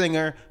 Pop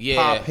singer, Yeah.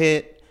 pop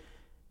hit.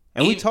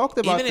 And we talked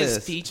about even this.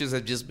 his features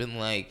have just been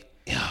like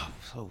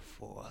So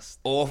forced.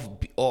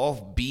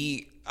 off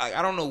beat.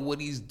 I don't know what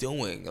he's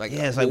doing. Like,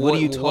 Yeah, it's like, what are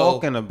you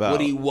talking about?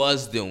 What he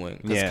was doing.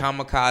 Because Yeah.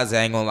 Kamikaze,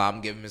 I ain't gonna lie,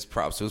 I'm giving him his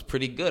props. It was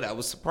pretty good. I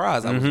was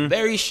surprised. I Mm-hmm. was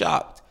very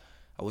shocked.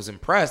 I was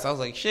impressed. I was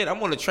like, shit,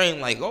 I'm on the train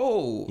like,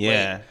 oh.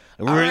 Yeah.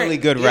 like, all really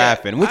right, good yeah,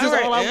 rapping, which is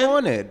right, all I man.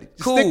 wanted.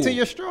 Just Cool. Stick to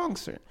your strong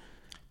suit.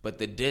 But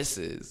the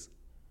disses.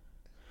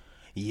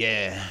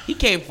 Yeah. He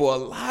came for a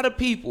lot of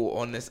people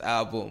on this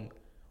album.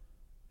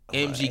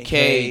 MGK,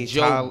 Hey,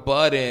 Joe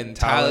Budden,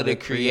 Tyler the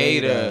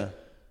Creator.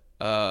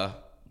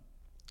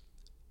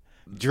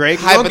 Drake.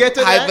 We Hyper- don't get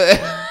to hyper-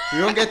 that. We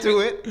don't get to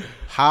it.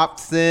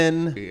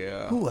 Hobson.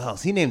 Yeah. Who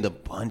else? He named a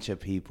bunch of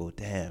people.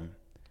 Damn.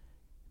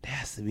 There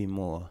has to be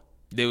more.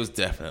 There was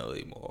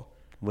definitely more.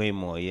 Way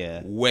more,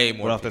 yeah. Way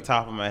more But off the people.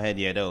 top of my head,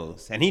 yeah,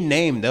 those. And he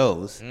named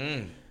those.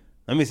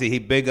 Let me see. He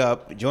big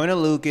up Joyner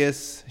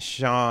Lucas,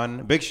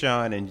 Big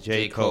Sean, and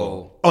J.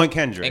 Cole. Oh, and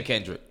Kendrick. And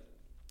Kendrick.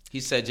 He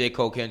said J.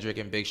 Cole, Kendrick,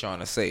 and Big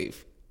Sean are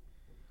safe.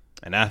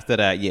 And after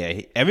that,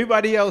 yeah,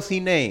 everybody else he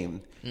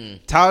named.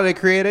 Tyler the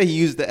Creator, he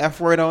used the F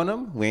word on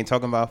him. We ain't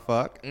talking about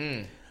fuck.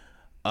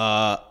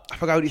 I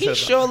forgot what he He said.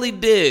 surely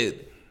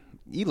did.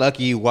 You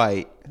lucky you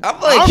white. I'm I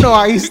like, don't know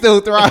how you still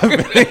thriving.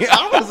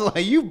 I was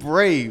like, you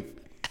brave.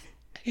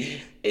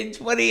 in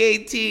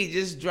 2018,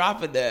 just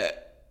dropping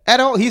that. At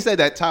all, he said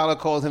that Tyler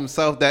calls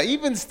himself that.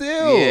 Even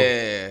still,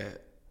 Yeah.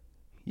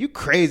 you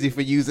crazy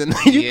for using.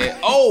 Yeah.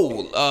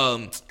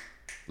 Oh,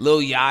 Lil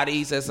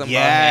Yachty said something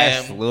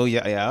Yes, about him. Lil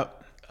yeah.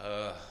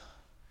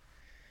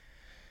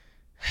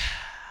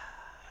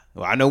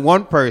 Well, I know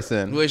one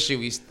person Where should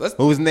we?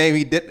 whose name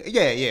he did.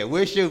 Yeah.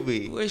 Where should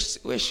we?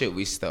 Where should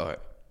we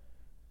start?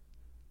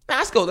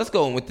 Nah, let's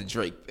go in with the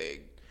Drake thing.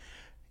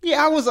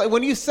 Yeah, I was like,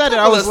 when you said it,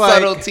 I Couple was of like,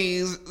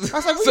 subtleties. I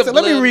was like, wait, so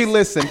let me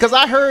re-listen because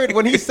I heard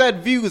when he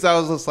said views, I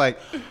was just like,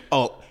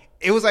 oh,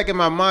 it was like in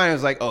my mind, it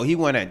was like, oh, he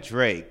went at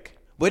Drake,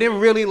 but didn't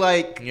really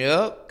like,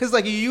 Yep. because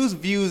like you use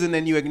views and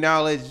then you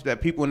acknowledge that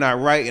people are not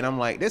right, and I'm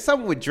like, there's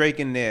something with Drake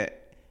in there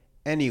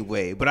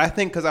anyway. But I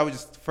think because I was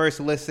just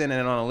first listening,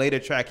 and on a later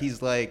track, he's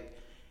like,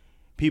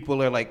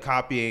 people are like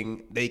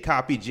they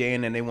copy Jay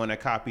and then they want to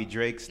copy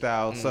Drake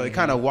style. So it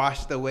kind of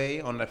washed away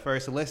on the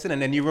first listen,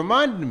 and then you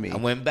reminded me. I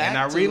went back and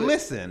I to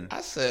re-listened.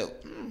 I said,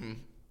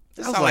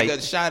 this I was sounds like like-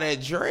 a shot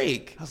at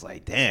Drake. I was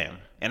like, damn.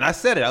 And I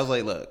said it. I was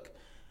like, look,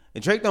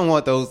 Drake don't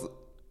want those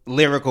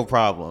lyrical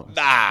problems.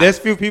 Nah. There's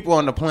few people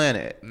on the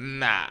planet.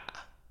 Nah.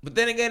 But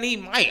then again, he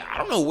might. I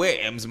don't know where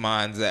M's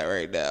mind's at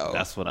right now.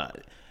 That's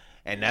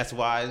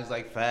why it's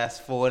like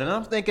fast forward. And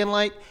I'm thinking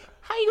like,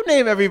 how you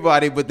name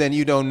everybody, but then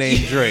you don't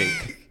name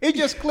Drake? It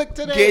just clicked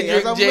today. as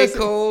Kendrick, I'm J.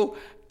 listening. Cole,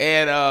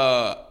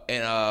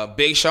 and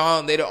Big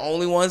Sean, they the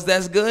only ones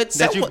that's good.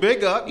 That you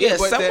big up. Yeah,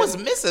 but someone's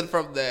then, missing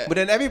from that. But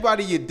then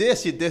everybody you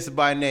diss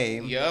by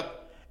name.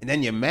 Yep. And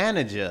then your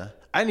manager.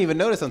 I didn't even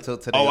notice until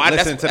today. Oh,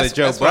 Listening to the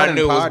Joe that's what I Budden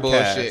knew was podcast.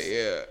 bullshit.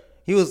 Yeah.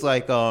 He was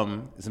like,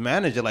 his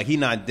manager, like he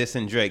not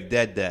dissing Drake,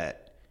 dead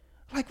that.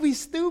 Like we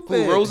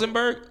stupid. Who,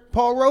 Rosenberg?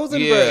 Paul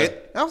Rosenberg.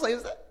 Yeah. I was like,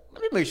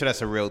 let me make sure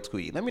that's a real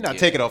tweet. Let me not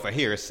take it off a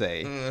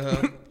hearsay.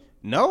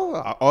 No,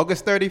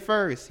 August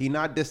 31st. He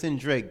not dissing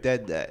Drake,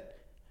 dead that.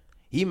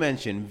 He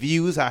mentioned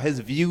views, how his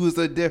views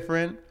are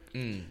different.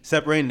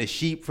 Separating the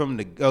sheep from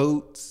the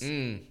goats.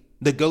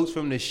 The goats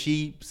from the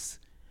sheeps.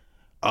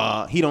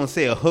 He don't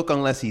say a hook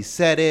unless he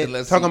said it.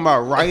 Talking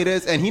about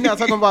writers. And he not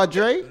talking about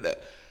Drake.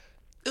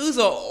 Those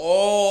are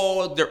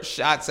all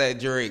shots at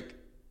Drake.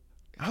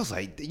 I was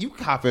like, you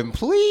copping,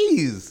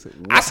 please.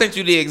 I sent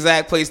you the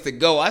exact place to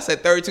go. I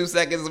said 32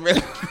 seconds.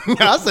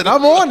 I said,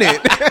 I'm on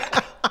it.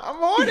 I'm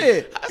on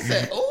it. I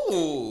said,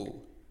 ooh.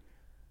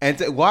 And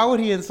why would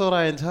he insult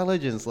our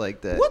intelligence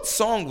like that? What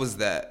song was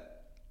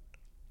that?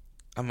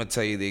 I'm going to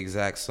tell you the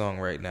exact song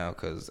right now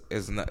because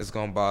it's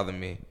going to bother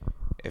me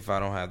if I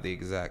don't have the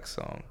exact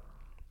song.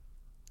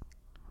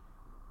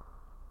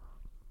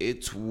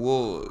 It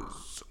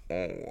was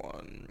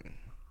on...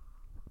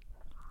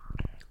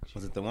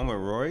 Was it the one with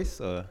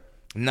Royce? Or?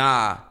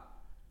 Nah.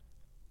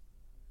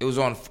 It was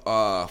on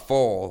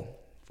Fall.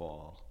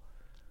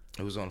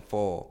 It was on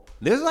Fall.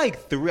 There's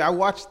like 3. I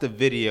watched the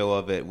video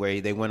of it where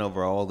they went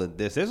over all of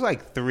this. There's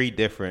like 3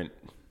 different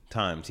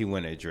times he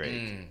went at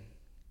Drake.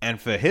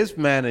 And for his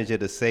manager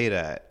to say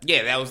that.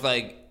 Yeah, that was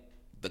like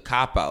the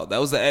cop out.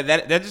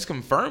 That just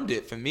confirmed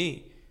it for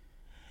me.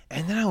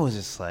 And then I was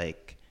just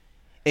like,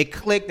 it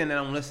clicked, and then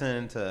I'm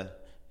listening to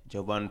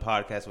Joe Budden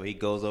podcast where he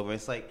goes over.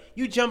 It's like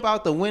you jump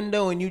out the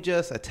window and you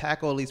just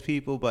attack all these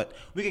people. But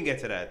we can get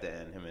to that at the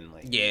end. Him and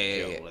like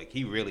Joe, like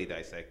he really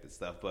dissected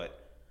stuff. But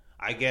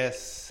I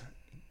guess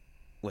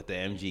with the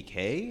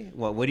MGK,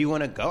 where do you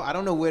want to go? I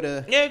don't know where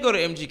to. Yeah, go to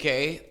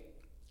MGK.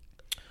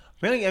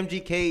 Really,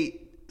 MGK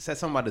said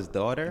something about his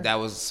daughter. That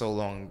was so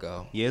long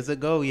ago. Years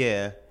ago,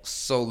 yeah.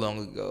 So long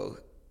ago.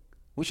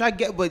 Which I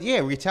get, but yeah,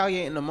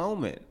 retaliate in the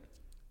moment.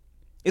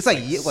 It's like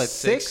what,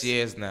 6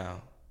 years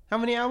now. How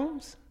many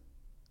albums?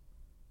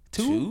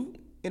 Two?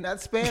 In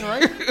that span,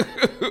 right?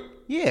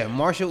 Yeah,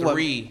 Marshall.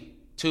 Three.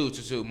 Two.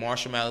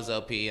 Marshall Mathers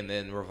LP and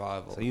then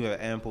Revival. So you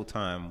have ample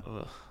time.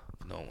 Ugh,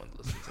 no one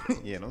listens to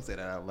that. Yeah, don't say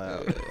that out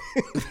loud.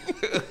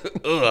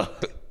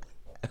 Ugh.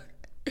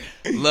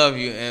 Love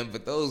you, M,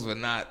 but those were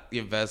not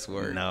your best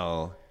work.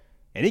 No.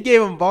 And he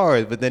gave him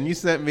bars, but then you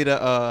sent me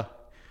the,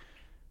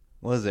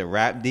 what was it,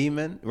 Rap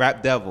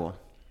Devil.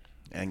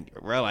 And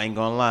real, I ain't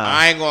gonna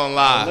lie.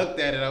 I looked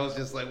at it, I was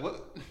just like,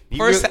 what?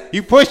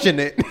 You pushing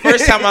it.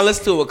 First time I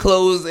listened to it with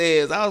closed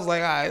ears, I was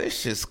like, all right, this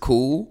shit's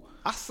cool.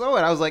 I saw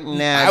it, I was like,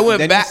 nah. I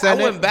went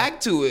back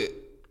to it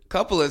a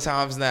couple of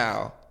times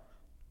now.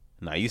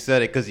 Nah, you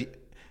said it because,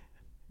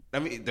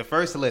 the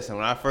first listen,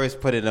 when I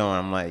first put it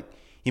on, I'm like,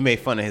 he made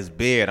fun of his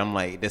beard. I'm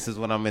like, this is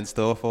what I'm in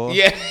store for?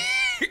 Yeah,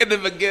 in the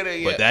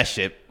beginning, yeah. But that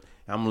shit,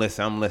 I'm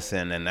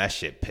listening, and that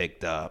shit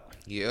picked up.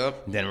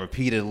 Yep. Then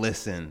repeated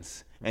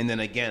listens. And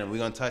then again, we're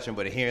going to touch him,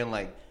 but hearing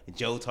like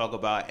Joe talk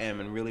about M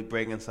and really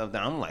breaking stuff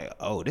down, I'm like,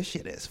 oh, this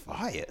shit is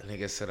fire.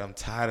 Nigga said, I'm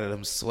tired of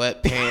them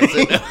sweatpants.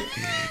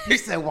 He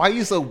said, why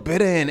you so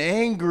bitter and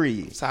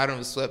angry? I'm tired of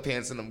them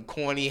sweatpants and them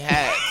corny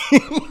hats.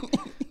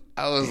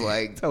 I was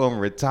like, tell him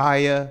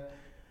retire.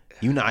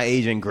 You not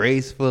aging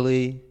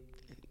gracefully.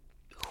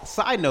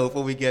 Side note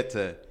before we get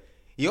to,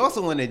 he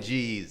also went to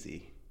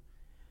G-Eazy.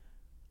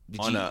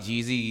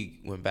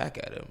 G-Eazy went back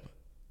at him.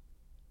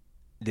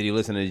 Did you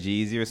listen to the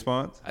G-Eazy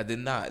response? I did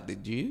not.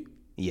 Did you?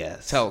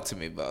 Yes. Talk to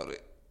me about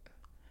it.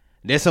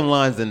 There's some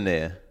lines in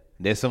there.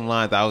 There's some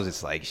lines I was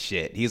just like,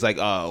 shit. He's like,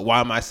 why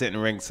am I sitting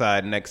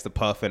ringside next to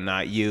Puff and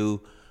not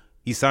you?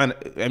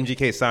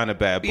 MGK signed a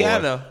Bad Boy. Yeah,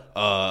 I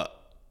know.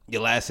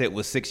 Your last hit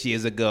was 6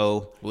 years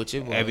ago. Which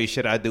it was. Every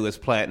shit I do is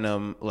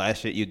platinum.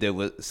 Last shit you did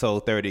was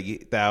sold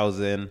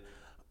 30,000.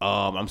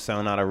 I'm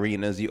selling out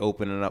arenas. You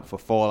opening up for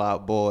Fall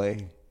Out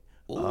Boy.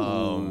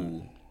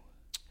 Ooh.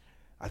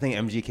 I think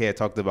MGK had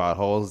talked about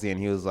Halsey, and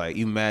he was like,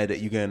 "You mad that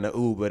you get in the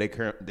Uber?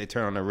 They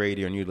turn on the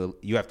radio, and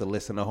you have to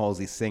listen to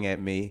Halsey sing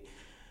at me."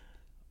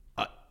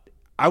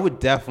 I would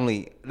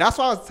definitely. That's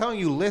why I was telling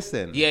you.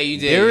 Listen. Yeah, you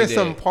did. There is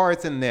some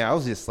parts in there. I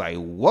was just like,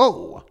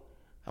 "Whoa."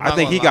 I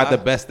think he got the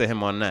best of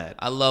him on that.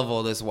 I love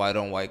all this white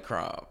on white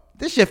crime.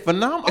 This shit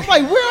phenomenal. I'm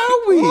like, where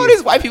are we? Where all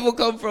these white people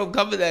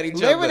coming at each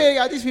other? Maybe they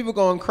got these people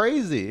going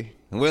crazy.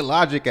 Where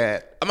Logic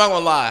at? I'm not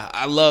gonna lie.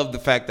 I love the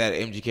fact that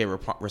MGK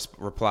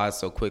replied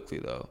so quickly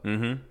though,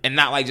 and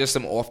not like just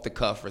some off the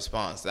cuff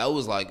response. That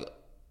was like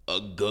a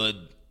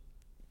good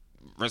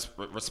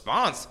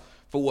response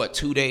for what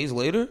 2 days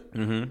later.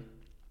 And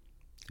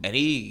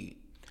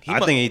I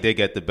think he did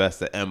get the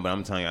best of M, but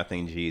I'm telling you, I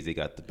think G-Eazy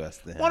got the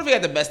best of him. I wonder if he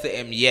got the best of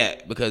M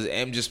yet, because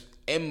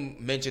M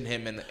mentioned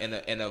him in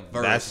a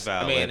verse. That's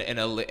valid. I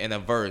mean, in a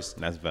verse.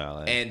 That's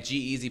valid. And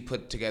G-Eazy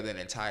put together an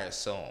entire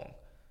song.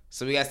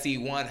 So we got to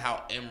see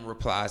how M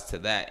replies to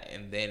that,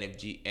 and then if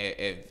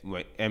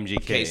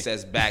MGK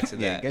says back to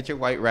that. Get your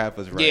white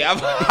rappers right. Yeah, I'm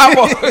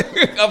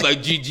like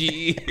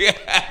GG.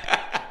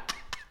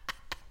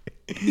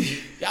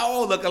 Y'all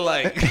all look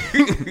alike.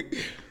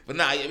 But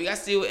nah, we got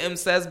to see what M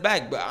says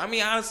back. But I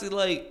mean, honestly,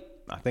 like,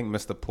 I think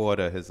Mr.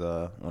 Porter,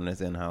 one of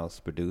his in-house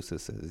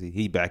producers, says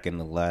he back in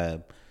the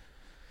lab.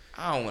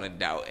 I don't want to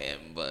doubt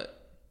M,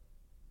 but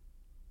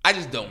I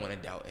just don't want to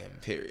doubt M.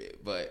 Period.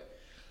 But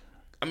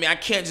I mean, I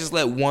can't just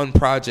let one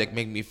project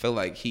make me feel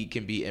like he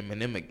can be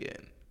Eminem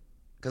again.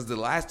 Because the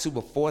last two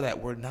before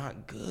that were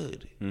not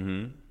good.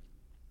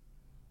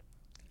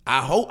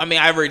 I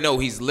already know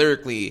he's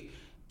lyrically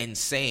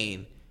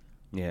insane.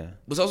 Yeah.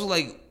 But it's also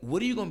like,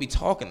 what are you going to be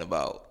talking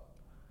about?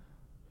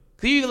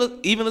 Can you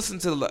even listen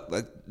to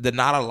like the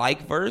Not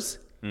Alike verse?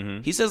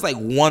 He says like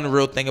one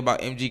real thing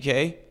about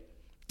MGK.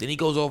 Then he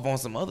goes off on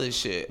some other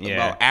shit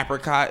about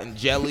apricot and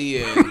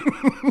jelly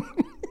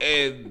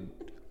and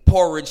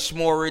porridge,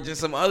 schmorridge, and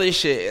some other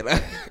shit.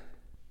 And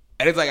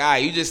it's like, all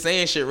right, you just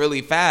saying shit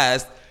really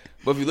fast,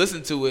 but if you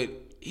listen to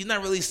it, he's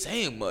not really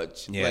saying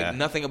much. Yeah. Like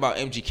nothing about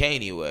MGK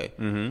anyway.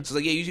 So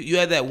like, yeah, you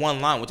had that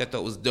one line, which I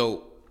thought was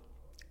dope,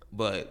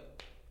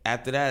 but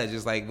after that, it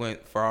just like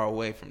went far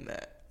away from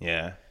that.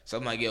 Yeah. So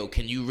I'm like, yo,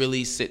 can you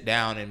really sit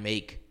down and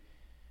make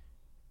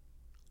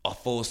a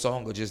full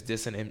song of just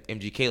dissing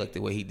MGK like the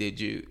way he did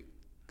you?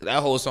 Because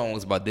that whole song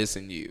was about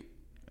dissing you.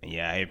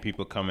 Yeah, I hear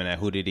people coming at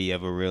who did he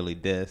ever really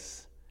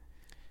diss?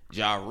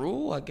 Ja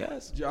Rule, I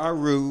guess. Ja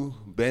Rule,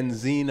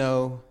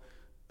 Benzino,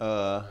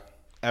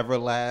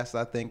 Everlast,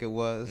 I think it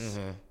was.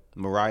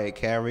 Mariah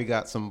Carey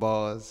got some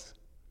bars.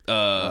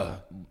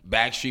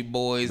 Backstreet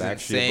Boys,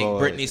 Backstreet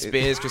Boys. Britney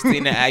Spears,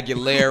 Christina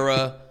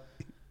Aguilera.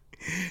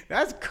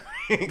 That's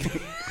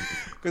crazy.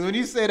 Because when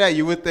you say that,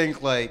 you would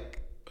think like,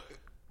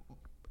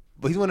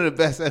 but he's one of the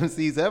best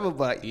MCs ever.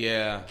 But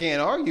Yeah.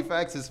 can't argue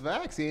facts is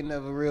facts. He ain't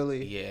never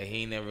really. Yeah,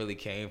 he never really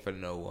came for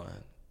no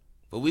one.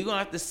 But we gonna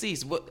have to see.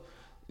 So what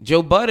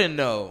Joe Budden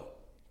though.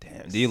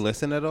 Damn. Do you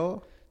listen at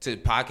all? To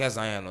podcasts,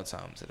 I ain't had no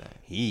time today.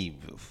 He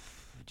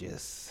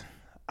just,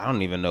 I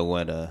don't even know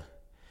what.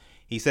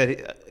 He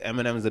said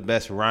Eminem's the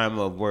best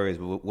rhymer of words,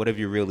 but what have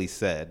you really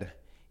said?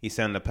 He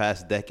said in the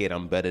past decade,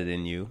 I'm better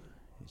than you.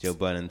 Joe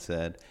Budden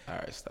said. All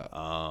right, stop.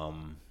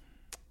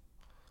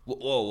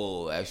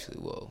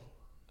 Whoa.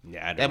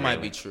 Yeah, That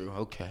might be true.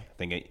 Okay. I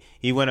think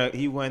he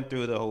went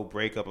through the whole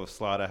breakup of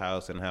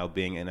Slaughterhouse and how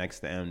being next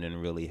to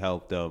Eminem really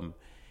helped him.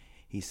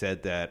 He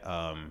said that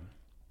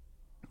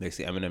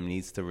basically Eminem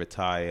needs to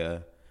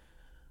retire.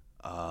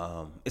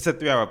 It's a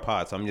 3-hour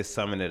pod, so I'm just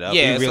summing it up.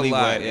 Yeah, he really it's a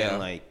lot, went yeah. and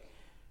like,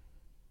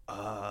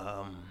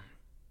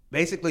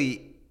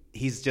 basically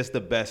he's just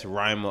the best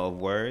rhymer of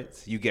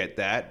words. You get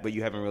that, but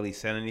you haven't really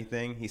said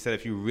anything. He said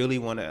if you really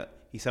want to,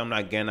 he said I'm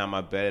not getting out of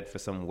my bed for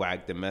some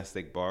whack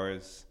domestic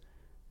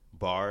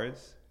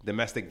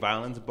domestic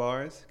violence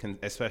bars,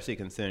 especially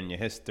considering your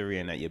history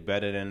and that you're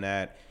better than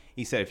that.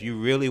 He said if you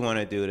really want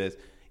to do this,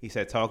 he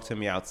said talk to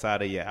me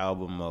outside of your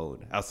album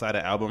mode, outside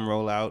of album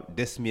rollout.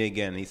 Diss me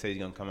again. He said he's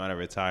gonna come out of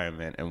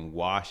retirement and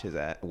wash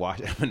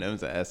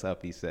Eminem's ass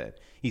up. He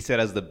said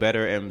as the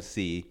better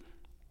MC,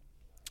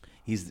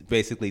 he's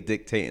basically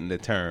dictating the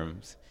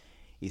terms.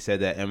 He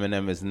said that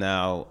Eminem is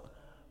now,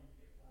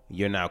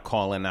 you're now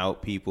calling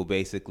out people.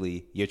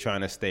 Basically, you're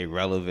trying to stay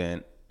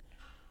relevant.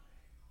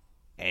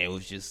 And it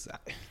was just,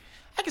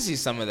 I can see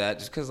some of that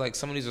just because like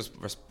some of these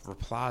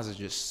replies are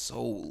just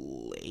so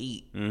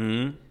late.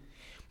 Mm-hmm.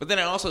 But then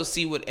I also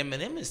see what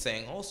Eminem is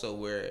saying also,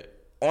 where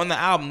on the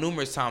album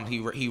numerous times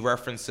he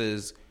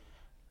references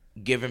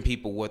giving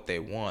people what they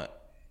want,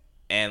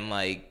 and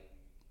like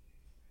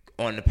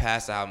on the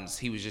past albums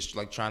he was just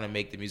like trying to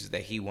make the music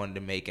that he wanted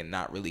to make and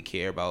not really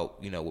care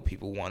about what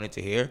people wanted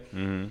to hear.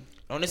 Mm-hmm.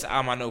 On this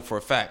album, I know for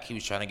a fact he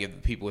was trying to give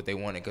the people what they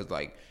wanted because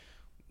like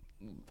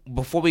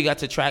before we got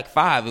to track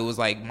 5, it was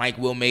like Mike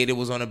Will Made It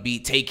was on a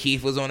beat, Tay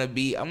Keith was on a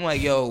beat. I'm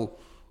like, yo,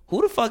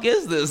 who the fuck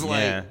is this? Like,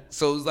 yeah.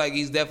 So it's like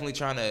he's definitely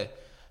trying to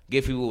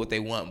give people what they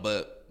want,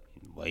 but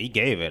well, he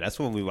gave it. That's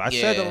what I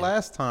said the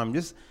last time.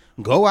 Just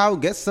go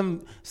out,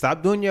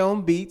 stop doing your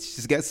own beats.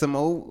 Just get some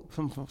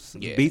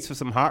beats for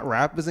some hot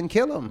rappers and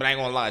kill them. But I ain't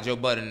gonna lie, Joe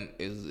Budden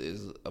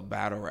is a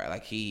battle rap.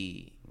 Like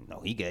he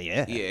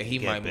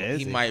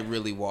might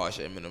really wash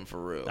Eminem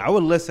for real. I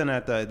would listen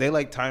they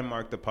like time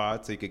mark the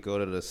pod so you could go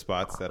to the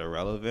spots that are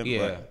relevant.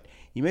 Yeah. But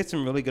you made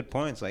some really good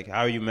points, like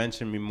how you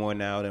mentioned me more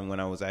now than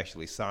when I was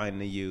actually signed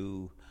to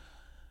you.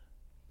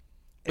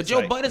 But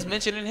Joe Budden's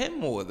mentioning him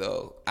more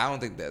though. I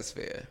don't think that's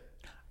fair.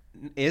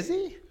 Is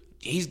he?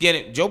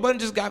 Joe Budden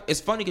just got.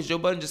 It's funny because Joe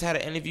Budden just had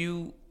an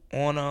interview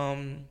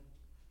on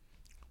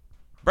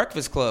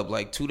Breakfast Club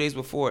like 2 days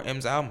before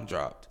M's album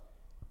dropped.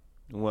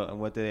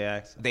 What did they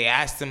ask? They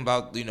asked him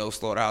about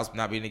Slaughterhouse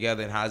not being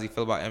together and how does he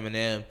feel about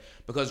Eminem,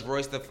 because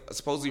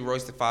supposedly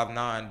Royce the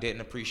 5'9" didn't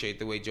appreciate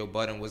the way Joe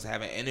Budden was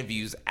having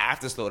interviews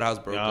after Slaughterhouse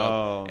broke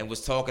up and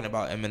was talking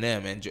about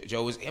Eminem, and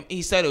Joe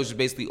he said it was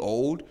basically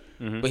old,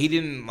 but he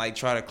didn't like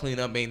try to clean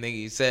up anything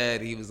he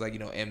said. He was like,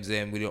 M's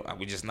in,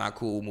 we're just not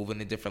cool,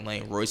 moving a different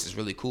lane. Royce is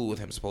really cool with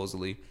him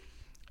supposedly,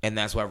 and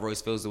that's why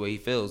Royce feels the way he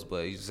feels,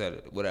 but he just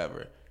said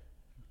whatever.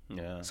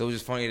 Yeah. So it was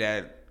just funny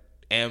that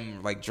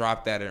M like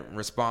dropped that in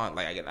response,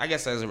 like I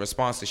guess as a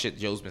response to shit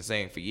Joe's been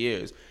saying for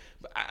years.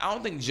 But I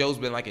don't think Joe's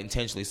been like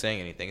intentionally saying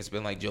anything. It's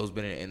been like Joe's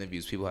been in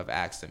interviews, people have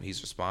asked him,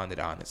 he's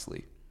responded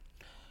honestly.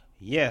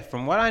 Yeah,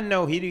 from what I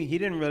know, he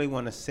didn't really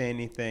want to say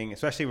anything,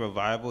 especially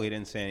Revival. He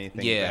didn't say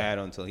anything bad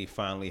until he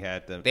finally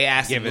had to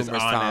give his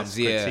honest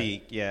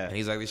critique. Yeah, and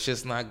he's like, this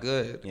shit's not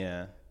good.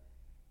 Yeah,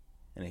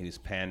 and he was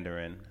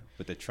pandering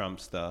with the Trump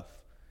stuff.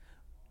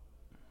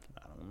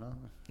 I don't know.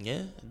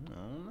 Yeah. I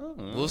don't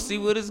know. We'll see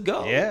where this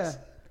goes. Yeah.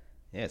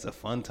 Yeah, it's a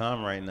fun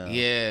time right now.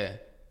 Yeah.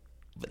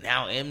 But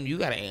now, M, you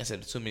got to answer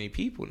to too many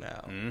people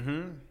now.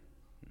 Mm-hmm.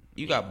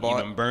 You got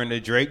bought. Even burned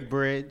the Drake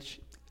Bridge.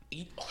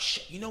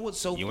 You know what's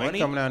so funny? You ain't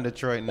coming down to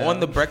Detroit now.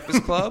 On the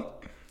Breakfast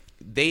Club,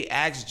 they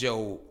asked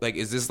Joe, like,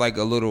 is this like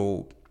a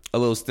little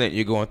stint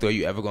you're going through? Are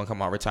you ever going to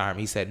come out of retirement?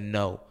 He said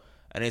no.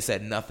 And they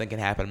said nothing can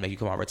happen to make you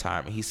come out of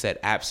retirement. He said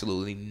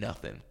absolutely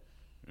nothing.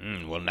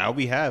 Well, now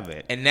we have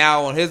it. And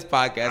now on his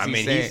podcast,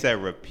 he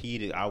said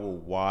repeated, I will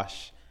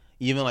wash.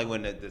 Even like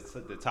when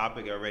the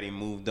topic already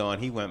moved on,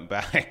 he went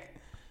back.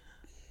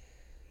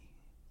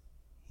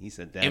 He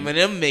said, damn.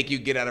 Eminem make you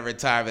get out of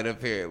retirement,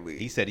 apparently.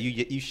 He said,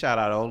 you shout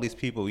out all these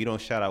people. You don't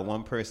shout out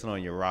one person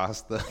on your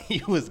roster.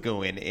 He was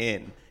going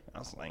in. I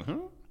was like, I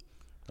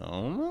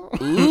don't know.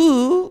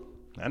 Ooh.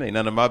 That ain't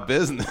none of my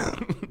business.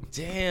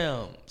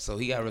 Damn. So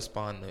he got to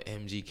respond to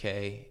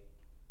MGK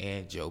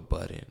and Joe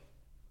Budden.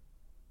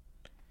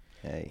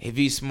 Hey. If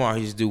he's smart,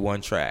 he just do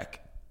one track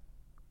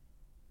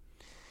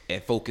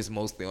and focus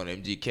mostly on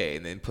MGK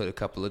and then put a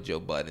couple of Joe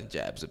Budden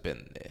jabs up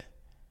in there.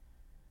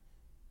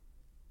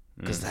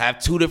 Because to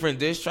have 2 different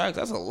diss tracks,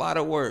 that's a lot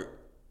of work.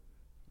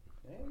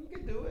 Yeah, you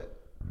can do it.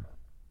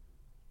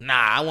 Nah,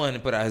 I want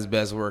him to put out his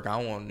best work. I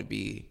want him to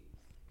be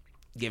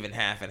giving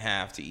half and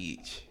half to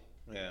each.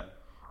 Yeah.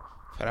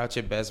 Put out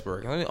your best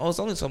work. There's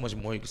only so much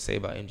more you can say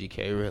about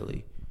MGK,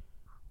 really.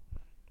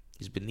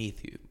 He's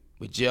beneath you.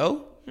 With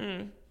Joe?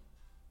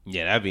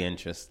 Yeah, that'd be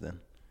interesting.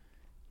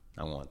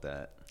 I want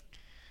that.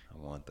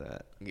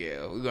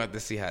 Yeah, we're going to have to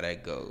see how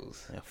that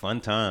goes. Yeah,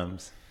 fun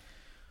times.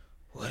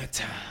 What a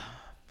time.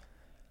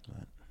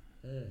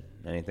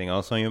 Anything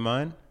else on your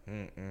mind?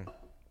 I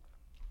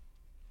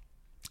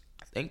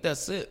think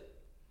that's it.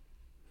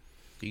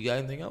 You got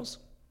anything else?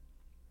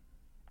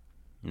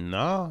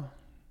 No.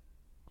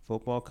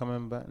 Football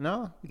coming back?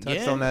 No. We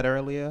touched on that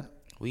earlier.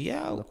 We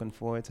out. Looking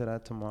forward to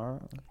that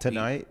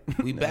tonight.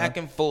 We back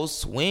in full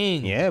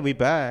swing. Yeah, we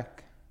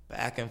back.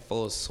 Back in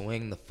full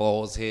swing. The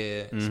fall's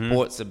here.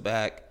 Sports are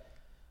back.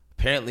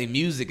 Apparently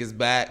music is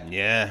back.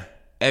 Yeah.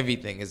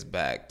 Everything is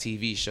back.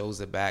 TV shows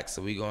are back.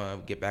 So we're going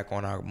to get back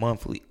on our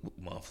monthly.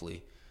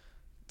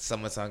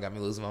 Summertime got me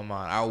losing my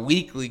mind. Our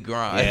weekly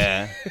grind.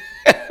 Yeah.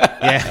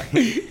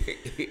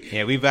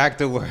 Yeah, we back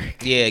to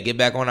work. Yeah, get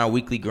back on our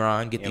weekly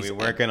grind. We're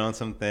working on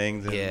some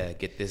things. Yeah,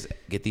 get these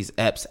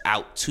apps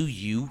out to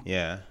you.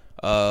 Yeah.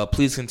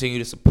 Please continue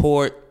to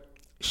support.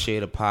 Share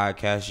the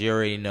podcast. You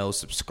already know.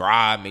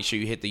 Subscribe. Make sure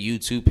you hit the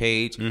YouTube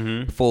page.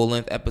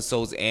 Full-length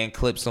episodes and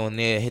clips on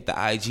there. Hit the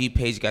IG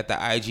page. Got the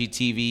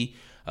IGTV.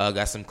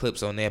 Got some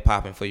clips on there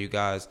popping for you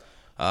guys.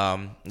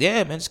 Yeah,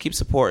 man. Just keep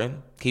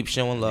supporting. Keep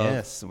showing love.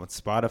 Yes, with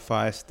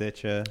Spotify,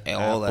 Stitcher, and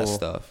Apple, all that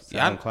stuff.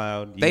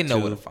 SoundCloud, YouTube. They know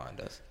where to find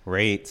us.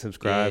 Rate,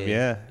 subscribe,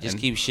 yeah. Just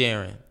keep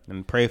sharing.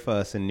 And pray for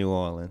us in New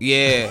Orleans.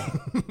 Yeah.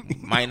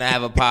 Might not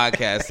have a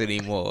podcast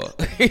anymore.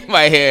 You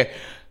might hear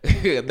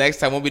next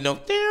time won't be no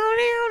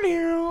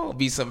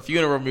be some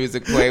funeral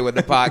music play when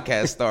the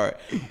podcast start.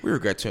 We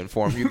regret to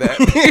inform you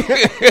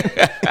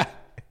that.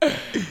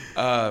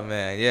 Oh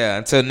man, yeah.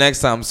 Until next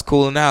time, it's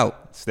cooling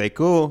out. Stay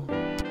cool.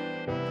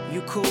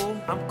 You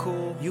cool, I'm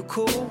cool. You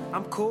cool,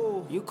 I'm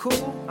cool. You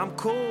cool, I'm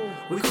cool.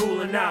 We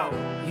coolin' out.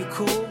 You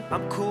cool,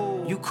 I'm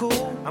cool. You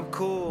cool, I'm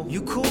cool.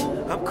 You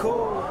cool, I'm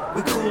cool.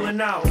 We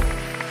coolin' out.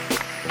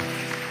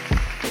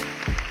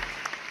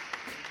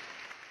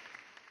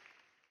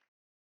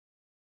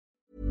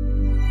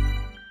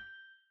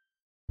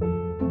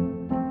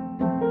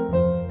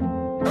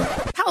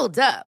 Hold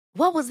up.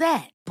 What was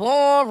that?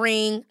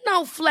 Boring.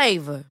 No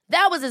flavor.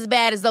 That was as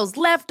bad as those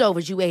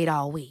leftovers you ate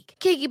all week.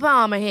 Keke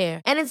Palmer here.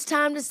 And it's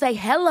time to say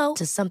hello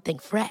to something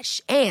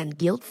fresh and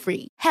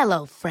guilt-free.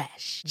 Hello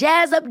Fresh.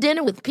 Jazz up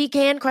dinner with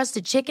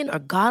pecan-crusted chicken or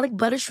garlic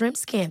butter shrimp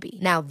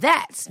scampi. Now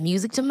that's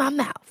music to my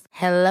mouth.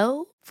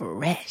 Hello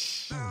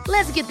Fresh.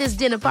 Let's get this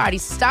dinner party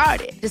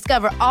started.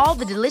 Discover all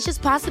the delicious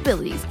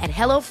possibilities at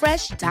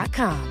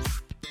HelloFresh.com.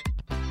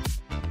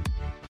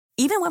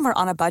 Even when we're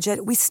on a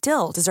budget, we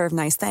still deserve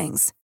nice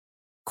things.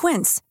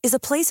 Quince is a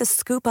place to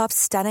scoop up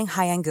stunning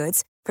high-end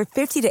goods for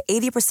 50 to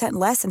 80%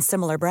 less than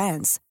similar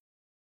brands.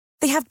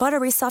 They have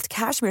buttery soft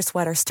cashmere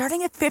sweaters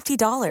starting at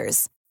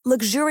 $50,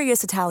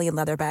 luxurious Italian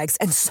leather bags,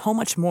 and so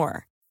much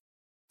more.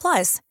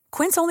 Plus,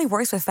 Quince only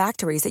works with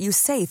factories that use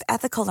safe,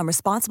 ethical, and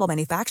responsible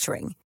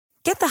manufacturing.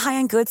 Get the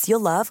high-end goods you'll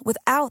love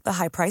without the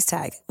high price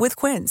tag with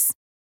Quince.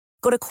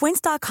 Go to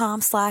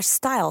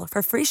quince.com/style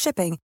for free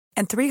shipping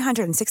and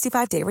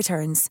 365-day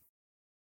returns.